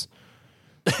 workers.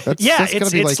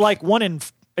 It's like 1 in 5.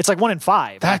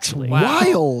 That's actually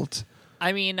wild.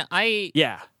 I mean,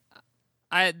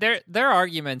 their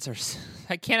arguments are.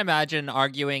 I can't imagine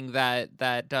arguing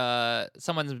that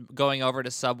someone's going over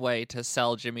to Subway to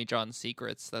sell Jimmy John's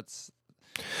secrets. That's.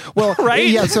 Well, right?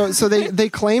 Yeah, so they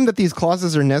claim that these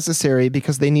clauses are necessary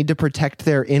because they need to protect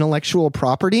their intellectual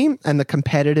property and the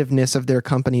competitiveness of their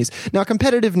companies. Now,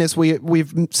 competitiveness,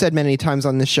 we've said many times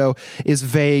on this show, is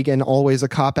vague and always a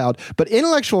cop-out, but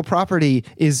intellectual property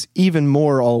is even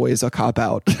more always a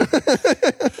cop-out.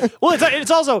 Well,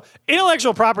 it's also,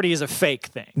 intellectual property is a fake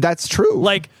thing. That's true.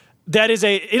 Like,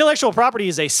 intellectual property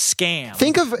is a scam.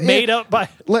 Think of made up by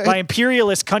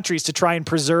imperialist countries to try and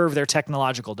preserve their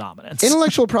technological dominance.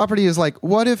 Intellectual property is like,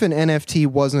 what if an NFT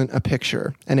wasn't a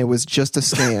picture and it was just a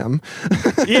scam?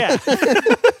 Yeah.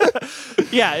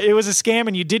 Yeah, it was a scam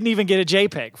and you didn't even get a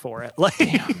JPEG for it.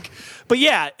 But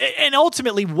yeah, and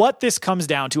ultimately what this comes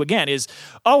down to again is,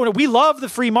 we love the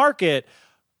free market,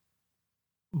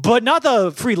 but not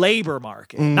the free labor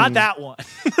market. Not that one.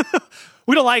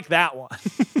 We don't like that one.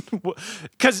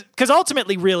 Because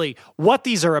ultimately, really, what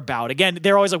these are about, again,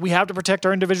 they're always like, we have to protect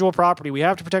our individual property. We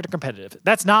have to protect our competitive.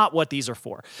 That's not what these are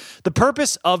for. The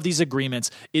purpose of these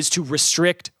agreements is to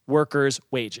restrict workers'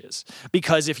 wages.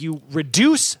 Because if you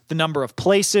reduce the number of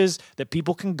places that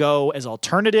people can go as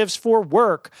alternatives for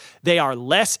work, they are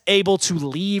less able to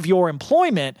leave your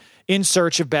employment in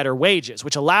search of better wages,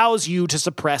 which allows you to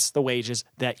suppress the wages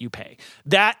that you pay.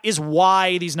 That is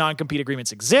why these non-compete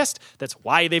agreements exist. That's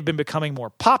why they've been becoming more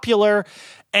popular.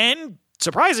 And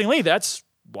surprisingly, that's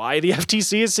why the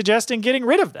FTC is suggesting getting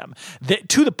rid of them.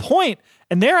 To the point,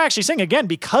 and they're actually saying, again,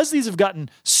 because these have gotten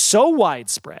so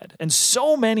widespread and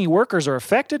so many workers are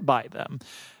affected by them,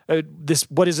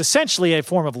 what is essentially a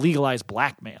form of legalized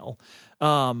blackmail,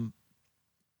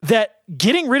 that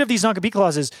getting rid of these non-compete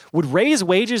clauses would raise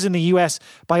wages in the U.S.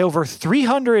 by over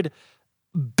 $300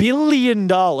 billion.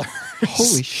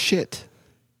 Holy shit.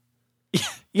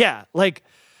 Yeah, like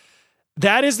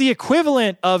that is the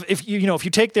equivalent of if you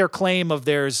take their claim of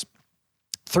there's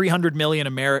 300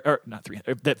 million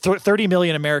that 30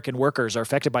 million American workers are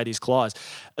affected by these clauses.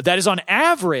 That is on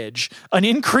average an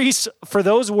increase for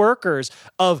those workers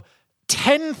of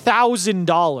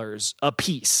 $10,000 a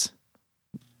piece.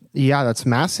 Yeah, that's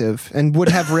massive and would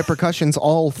have repercussions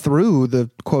all through the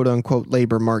quote unquote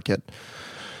labor market.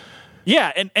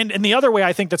 Yeah. And the other way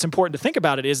I think that's important to think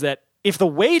about it is that if the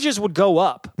wages would go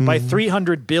up by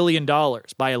 $300 billion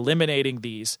by eliminating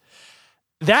these,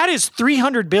 that is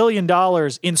 $300 billion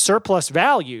in surplus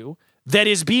value that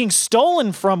is being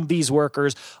stolen from these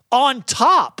workers on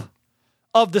top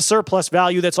of the surplus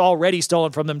value that's already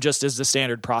stolen from them just as the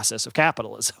standard process of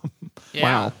capitalism. Yeah.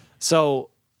 Wow. So,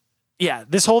 yeah,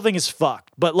 this whole thing is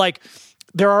fucked. But, like,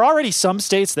 there are already some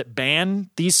states that ban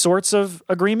these sorts of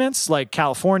agreements, like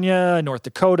California, North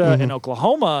Dakota, and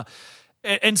Oklahoma.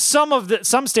 And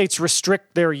some states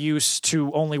restrict their use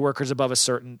to only workers above a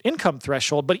certain income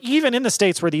threshold. But even in the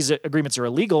states where these agreements are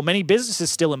illegal, many businesses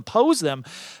still impose them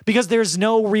because there's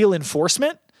no real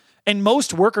enforcement. And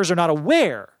most workers are not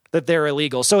aware that they're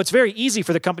illegal. So it's very easy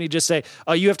for the company to just say,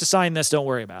 oh, you have to sign this. Don't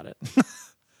worry about it.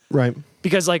 Right.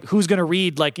 Because, like, who's going to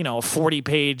read, like, a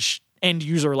 40-page end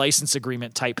user license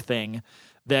agreement type thing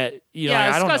that,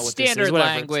 I don't know what standard this is. Whatever.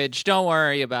 language. Don't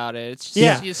worry about it. It's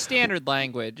just standard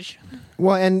language.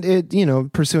 Well, and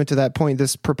it, pursuant to that point,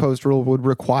 this proposed rule would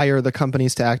require the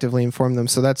companies to actively inform them.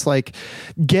 So that's like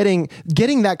getting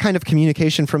that kind of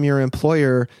communication from your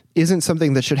employer isn't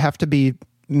something that should have to be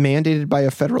mandated by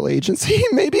a federal agency,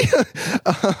 maybe.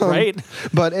 Right.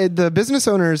 But the business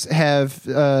owners have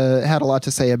had a lot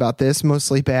to say about this,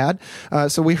 mostly bad.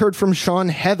 So we heard from Sean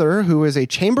Heather, who is a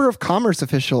Chamber of Commerce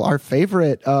official, our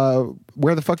favorite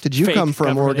where the fuck did you Fake come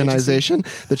from organization,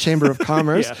 the Chamber of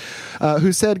Commerce,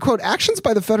 who said, quote, actions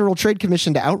by the Federal Trade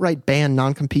Commission to outright ban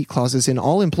non-compete clauses in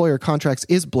all employer contracts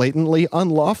is blatantly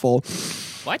unlawful.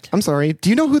 What? I'm sorry. Do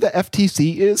you know who the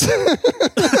FTC is?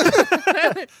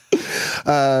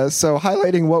 So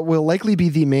highlighting what will likely be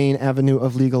the main avenue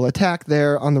of legal attack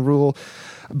there on the rule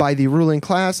by the ruling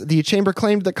class, the chamber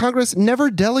claimed that Congress never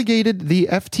delegated the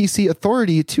FTC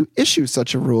authority to issue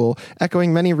such a rule,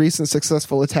 echoing many recent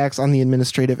successful attacks on the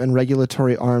administrative and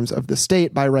regulatory arms of the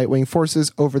state by right-wing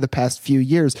forces over the past few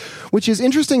years, which is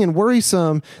interesting and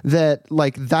worrisome that,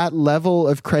 like, that level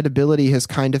of credibility has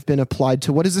kind of been applied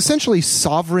to what is essentially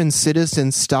sovereign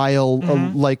citizen style,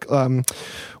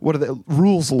 what are the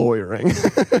rules lawyering?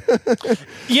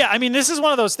 Yeah, I mean, this is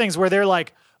one of those things where they're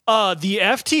like, the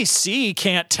FTC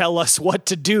can't tell us what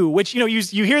to do, which,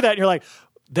 you hear that and you're like,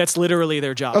 that's literally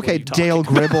their job. Okay, Dale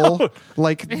Gribble.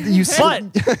 Like, you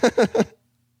said.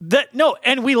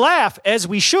 And we laugh, as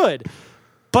we should.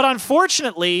 But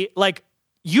unfortunately, like,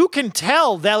 you can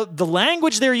tell that the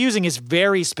language they're using is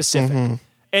very specific.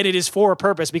 And it is for a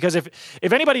purpose, because if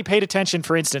anybody paid attention,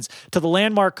 for instance, to the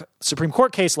landmark Supreme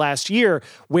Court case last year,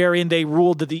 wherein they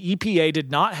ruled that the EPA did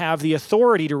not have the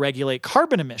authority to regulate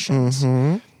carbon emissions,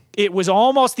 it was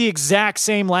almost the exact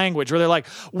same language where they're like,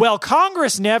 well,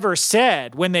 Congress never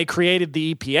said when they created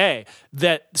the EPA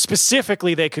that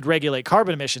specifically they could regulate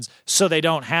carbon emissions, so they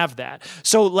don't have that.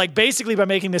 So, like, basically by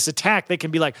making this attack, they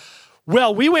can be like,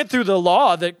 well, we went through the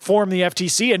law that formed the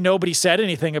FTC and nobody said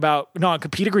anything about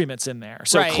non-compete agreements in there.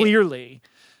 So clearly.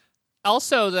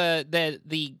 Also,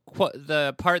 the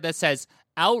part that says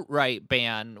outright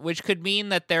ban, which could mean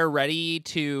that they're ready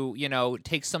to,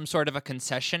 take some sort of a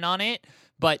concession on it,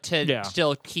 but to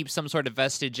still keep some sort of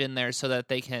vestige in there so that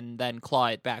they can then claw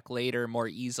it back later more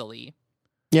easily.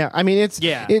 Yeah, I mean,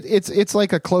 it's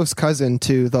like a close cousin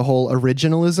to the whole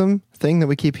originalism thing that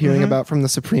we keep hearing about from the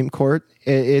Supreme Court.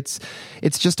 It's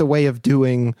just a way of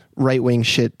doing right-wing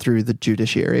shit through the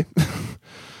judiciary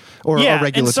or a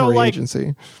regulatory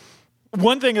agency.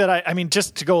 One thing that I mean,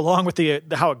 just to go along with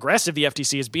how aggressive the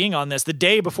FTC is being on this, the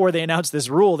day before they announced this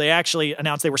rule, they actually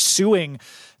announced they were suing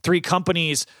 3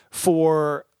 companies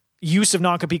for use of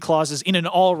non-compete clauses in an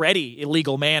already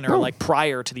illegal manner, like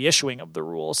prior to the issuing of the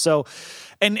rule. So,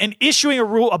 and issuing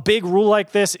a big rule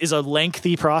like this is a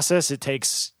lengthy process. It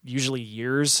takes usually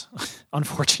years,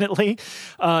 unfortunately.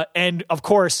 And of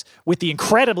course, with the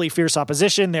incredibly fierce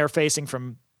opposition they're facing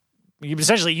from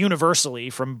essentially universally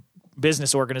from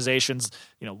business organizations,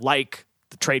 like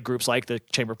the trade groups, like the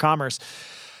Chamber of Commerce,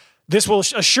 this will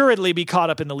assuredly be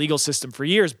caught up in the legal system for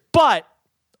years. But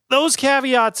those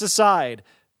caveats aside,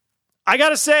 I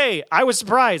gotta say, I was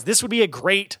surprised. This would be a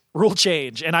great rule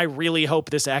change, and I really hope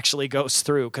this actually goes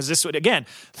through, because this would, again,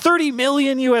 30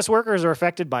 million U.S. workers are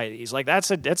affected by these. Like,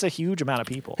 that's a huge amount of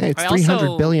people. Hey, it's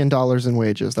 $300 billion in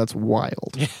wages. That's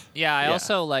wild. Yeah, I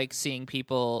also like seeing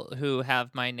people who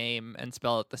have my name and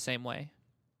spell it the same way.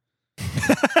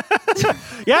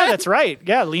 Yeah, that's right.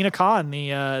 Yeah, Lena Khan,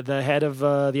 the head of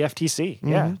the FTC.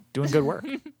 Yeah, doing good work.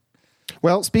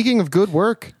 Well, speaking of good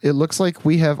work, it looks like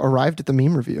we have arrived at the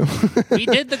meme review. We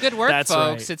did the good work, That's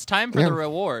folks. right. It's time for the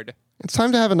reward. It's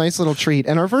time to have a nice little treat.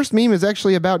 And our first meme is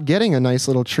actually about getting a nice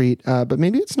little treat, but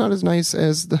maybe it's not as nice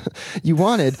as you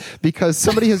wanted, because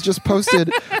somebody has just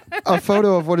posted a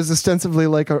photo of what is ostensibly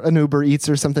like an Uber Eats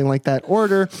or something like that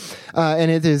order,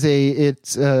 and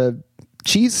it's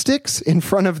cheese sticks in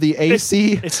front of the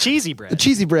AC. It's cheesy bread.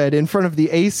 Cheesy bread in front of the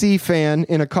AC fan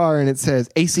in a car, and it says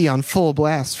AC on full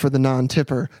blast for the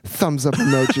non-tipper. Thumbs up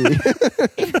emoji.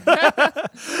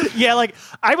 Yeah, like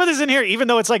I put this in here, even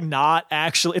though it's like not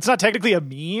actually, it's not technically a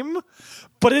meme,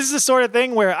 but this is the sort of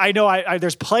thing where I know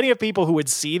there's plenty of people who would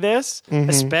see this,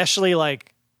 especially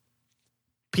like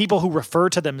people who refer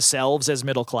to themselves as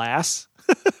middle class.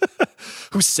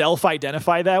 Who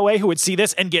self-identify that way, who would see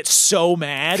this and get so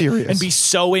mad and be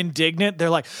so indignant. They're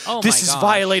like, this is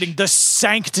violating the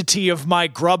sanctity of my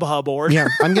Grubhub order. Yeah,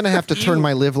 I'm going to have to turn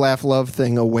my live, laugh, love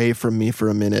thing away from me for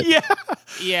a minute. Yeah.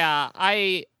 Yeah,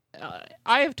 I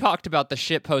have talked about the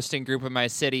shit posting group in my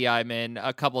city I'm in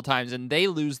a couple times, and they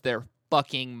lose their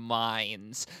fucking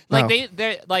minds. Like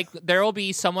they're like, there will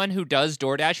be someone who does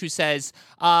DoorDash who says,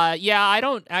 yeah, I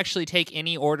don't actually take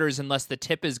any orders unless the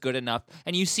tip is good enough.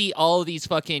 And you see all of these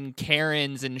fucking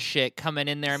Karens and shit coming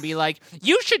in there and be like,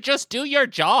 you should just do your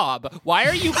job. Why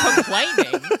are you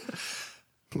complaining?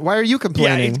 Why are you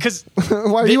complaining? Yeah, because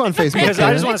why are you on Facebook? Because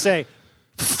I just want to say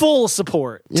full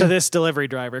support to this delivery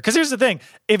driver. Because here's the thing.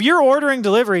 If you're ordering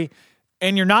delivery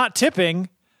and you're not tipping,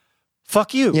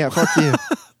 fuck you. Yeah, fuck you.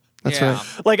 That's right.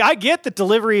 Like, I get that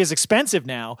delivery is expensive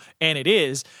now, and it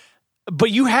is, but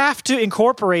you have to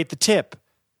incorporate the tip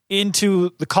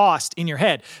into the cost in your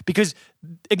head. Because,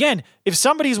 again, if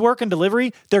somebody's working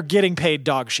delivery, they're getting paid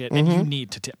dog shit, and you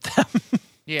need to tip them.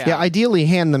 Yeah, ideally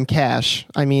hand them cash.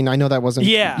 I mean, I know that wasn't,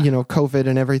 COVID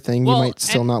and everything. Well, you might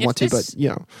still not want to, but,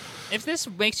 If this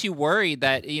makes you worried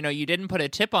that, you didn't put a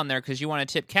tip on there because you want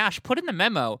to tip cash, put in the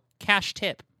memo, cash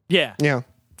tip. Yeah. Yeah.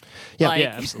 Yeah, like,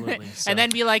 absolutely. So. And then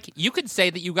be like, you could say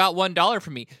that you got $1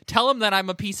 from me. Tell them that I'm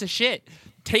a piece of shit.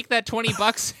 Take that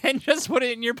 $20 and just put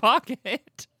it in your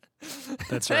pocket.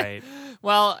 That's right.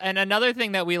 Well, and another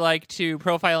thing that we like to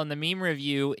profile in the meme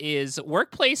review is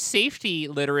workplace safety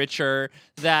literature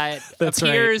that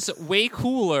appears way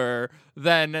cooler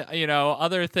than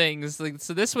other things. Like,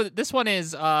 so this one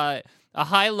is a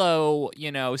high-low,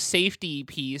 safety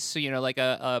piece, so, like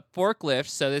a forklift.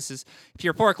 So this is, if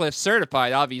you're forklift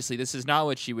certified, obviously this is not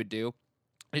what you would do.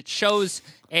 It shows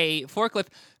a forklift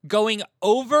going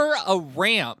over a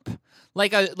ramp,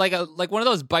 like one of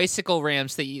those bicycle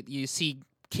ramps that you see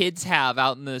kids have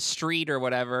out in the street or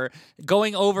whatever,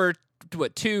 going over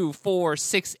 2, 4,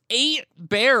 6, 8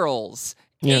 barrels.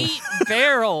 Yeah. 8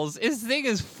 barrels. This thing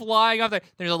is flying off there.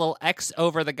 There's a little X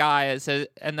over the guy. It says,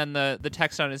 and then the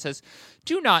text on it says,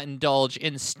 "Do not indulge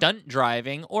in stunt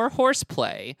driving or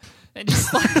horseplay." And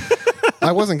just like,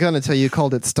 I wasn't going to tell you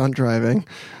called it stunt driving.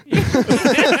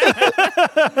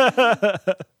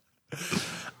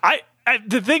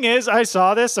 The thing is, I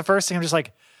saw this. The first thing I'm just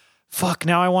like, fuck,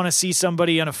 now I want to see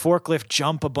somebody on a forklift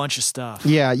jump a bunch of stuff.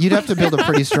 Yeah, you'd have to build a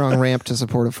pretty strong ramp to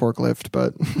support a forklift,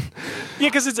 but... Yeah,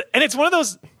 because it's one of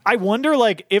those, I wonder,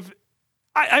 like, if...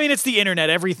 I mean, it's the internet.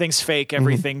 Everything's fake.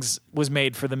 Everything's was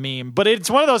made for the meme. But it's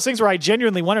one of those things where I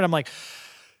genuinely wondered, I'm like,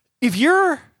 if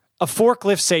you're a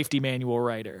forklift safety manual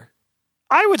writer,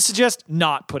 I would suggest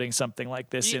not putting something like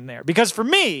this in there. Because for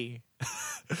me...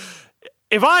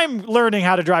 If I'm learning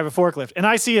how to drive a forklift and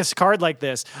I see a card like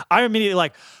this, I'm immediately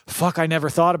like, fuck, I never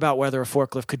thought about whether a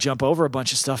forklift could jump over a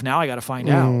bunch of stuff. Now I got to find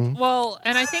out. Well,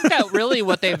 and I think that really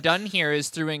what they've done here is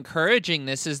through encouraging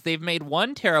this is they've made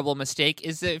one terrible mistake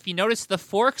is that if you notice the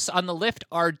forks on the lift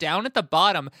are down at the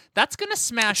bottom, that's going to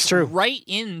smash right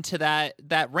into that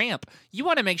ramp. You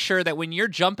want to make sure that when you're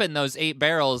jumping those 8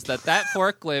 barrels that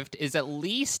forklift is at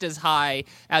least as high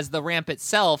as the ramp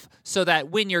itself so that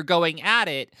when you're going at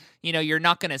it, you're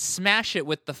not going to smash it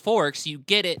with the forks. You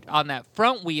get it on that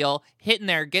front wheel, hitting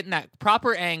there, getting that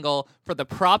proper angle for the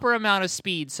proper amount of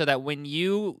speed so that when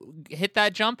you hit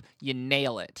that jump, you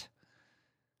nail it.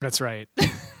 That's right.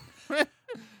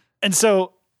 And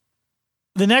so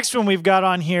the next one we've got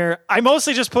on here, I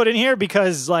mostly just put in here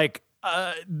because, like,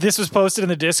 this was posted in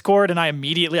the Discord and I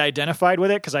immediately identified with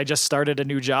it because I just started a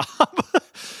new job.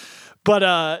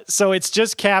 But so it's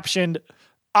just captioned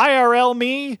IRL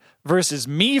me versus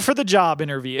me for the job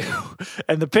interview.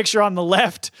 And the picture on the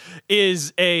left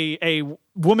is a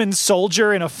woman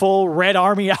soldier in a full Red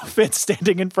Army outfit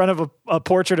standing in front of a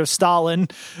portrait of Stalin.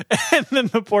 And then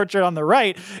the portrait on the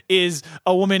right is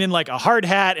a woman in like a hard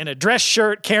hat and a dress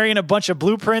shirt carrying a bunch of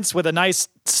blueprints with a nice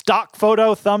stock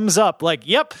photo thumbs up. Like,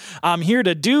 yep, I'm here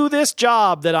to do this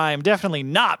job that I am definitely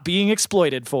not being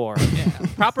exploited for. Yeah,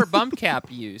 proper bump cap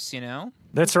use,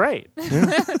 That's right.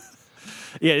 Yeah.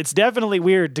 Yeah, it's definitely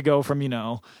weird to go from,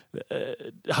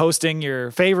 hosting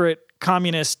your favorite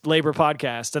communist labor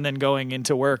podcast and then going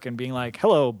into work and being like,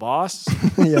 hello, boss.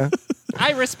 Yeah.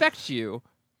 I respect you.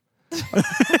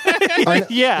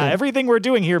 Yeah, everything we're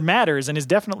doing here matters and is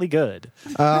definitely good.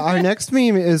 Our next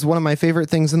meme is one of my favorite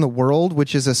things in the world,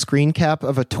 which is a screen cap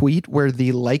of a tweet where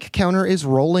the like counter is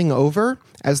rolling over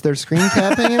as they're screen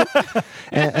capping it.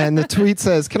 And the tweet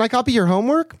says, "Can I copy your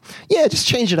homework? Yeah, just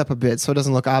change it up a bit so it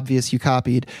doesn't look obvious you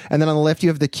copied." And then on the left, you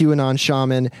have the QAnon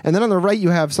shaman. And then on the right,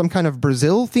 you have some kind of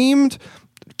Brazil-themed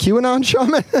QAnon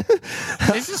shaman.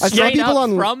 This is straight up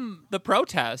from the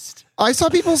protest. I saw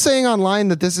people saying online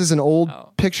that this is an old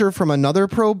picture from another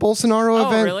pro-Bolsonaro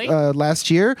event really?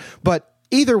 Last year, but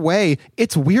either way,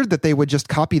 it's weird that they would just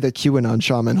copy the QAnon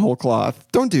shaman whole cloth.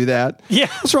 Don't do that. Yeah.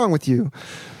 What's wrong with you?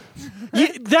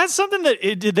 That's something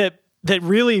that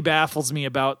really baffles me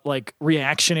about like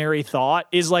reactionary thought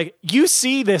is like you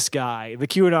see this guy, the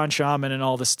QAnon shaman and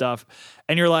all this stuff,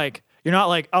 and you're not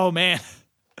like, oh man,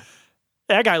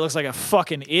 that guy looks like a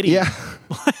fucking idiot.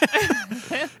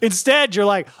 Yeah. Instead, you're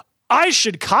like, I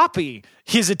should copy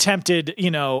his attempted,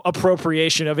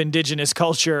 appropriation of indigenous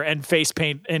culture and face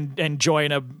paint and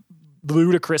join a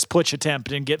ludicrous putsch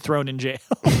attempt and get thrown in jail.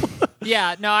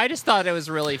 Yeah, no, I just thought it was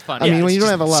really funny. I mean, when you don't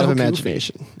have a lot so of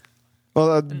imagination. Goofy.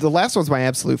 Well, the last one's my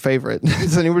absolute favorite.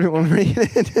 Does anybody want to read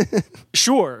it?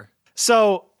 Sure.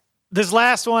 So this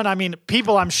last one, I mean,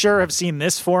 people I'm sure have seen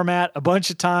this format a bunch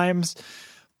of times,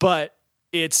 but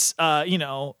it's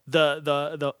the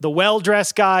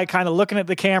well-dressed guy kind of looking at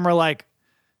the camera like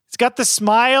it's got the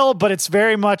smile, but it's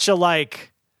very much a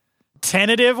like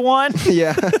tentative one.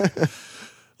 Yeah.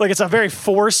 Like it's a very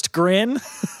forced grin.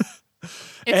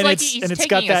 It's like he's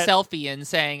taking a selfie and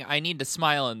saying, I need to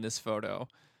smile in this photo.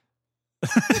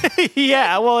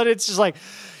 Yeah, well, it's just like,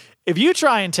 if you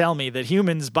try and tell me that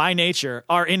humans by nature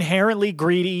are inherently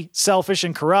greedy, selfish,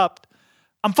 and corrupt,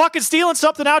 I'm fucking stealing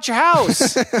something out your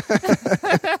house.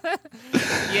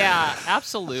 Yeah,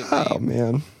 absolutely. Oh,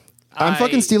 man. I'm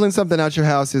fucking stealing something out your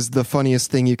house is the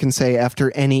funniest thing you can say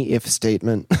after any if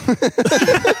statement.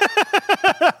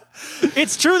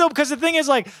 It's true, though, because the thing is,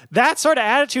 like, that sort of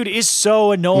attitude is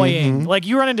so annoying. Mm-hmm. Like,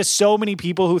 you run into so many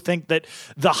people who think that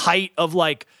the height of,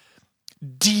 like,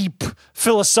 deep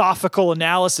philosophical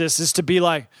analysis is to be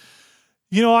like,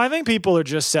 I think people are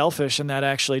just selfish, and that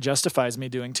actually justifies me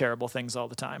doing terrible things all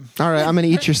the time. All right, I'm going to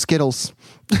eat your Skittles.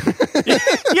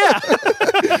 Yeah.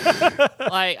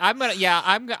 Like, I'm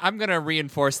gonna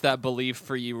reinforce that belief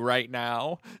for you right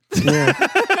now. Yeah.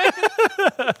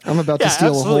 I'm about to steal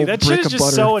absolutely. a whole brick of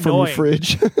butter so from your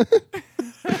fridge.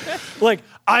 Like,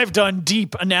 I've done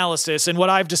deep analysis, and what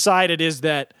I've decided is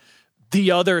that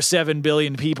the other 7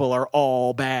 billion people are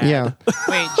all bad. Yeah.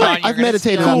 Wait, John, I've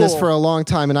meditated on this for a long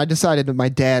time, and I decided that my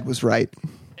dad was right.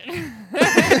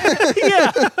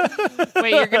 Yeah.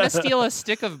 Wait, you're gonna steal a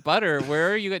stick of butter?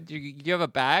 Where are you? Do you have a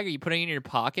bag? Are you putting it in your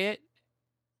pocket?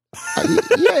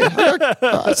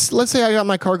 Yeah. Let's say I got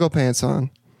my cargo pants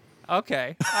on.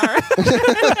 Okay. All right.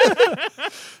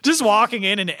 Just walking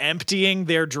in and emptying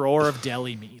their drawer of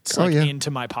deli meats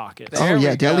into my pockets. There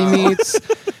we deli go. meats,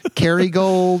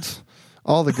 Kerrygold,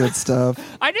 all the good stuff.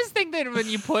 I just think that when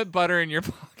you put butter in your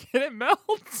pocket, it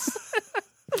melts.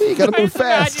 You gotta move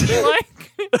fast.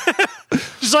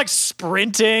 Just like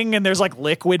sprinting, and there's like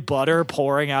liquid butter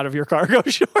pouring out of your cargo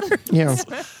shorts. Yeah.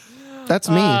 That's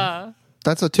me.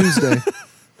 That's a Tuesday.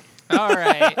 All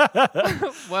right.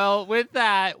 Well, with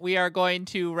that, we are going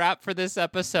to wrap for this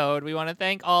episode. We want to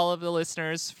thank all of the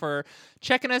listeners for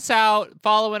checking us out,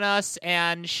 following us,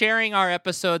 and sharing our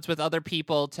episodes with other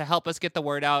people to help us get the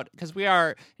word out, because we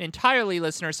are an entirely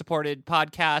listener-supported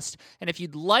podcast. And if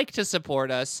you'd like to support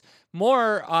us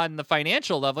more on the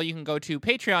financial level, you can go to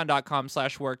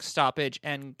patreon.com/workstoppage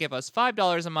and give us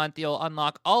 $5 a month. You'll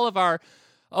unlock all of our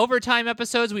overtime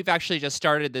episodes. We've actually just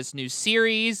started this new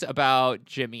series about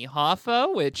Jimmy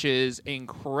Hoffa, which is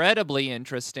incredibly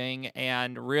interesting.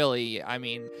 And really, I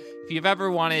mean, if you've ever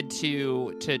wanted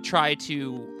to try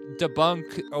to debunk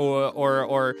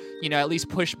or at least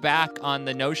push back on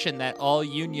the notion that all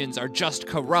unions are just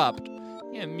corrupt,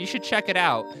 you should check it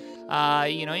out.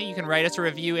 You can write us a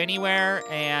review anywhere,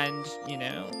 and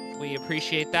we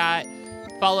appreciate that.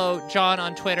 Follow John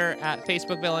on Twitter at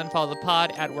FacebookVillain. Follow the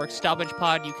pod at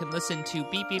WorkStoppagePod. You can listen to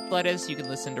Beep Beep Lettuce. You can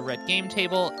listen to Red Game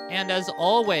Table. And as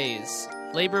always,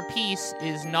 labor peace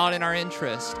is not in our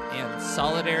interest. And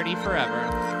solidarity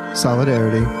forever.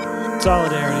 Solidarity.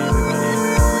 Solidarity, everybody.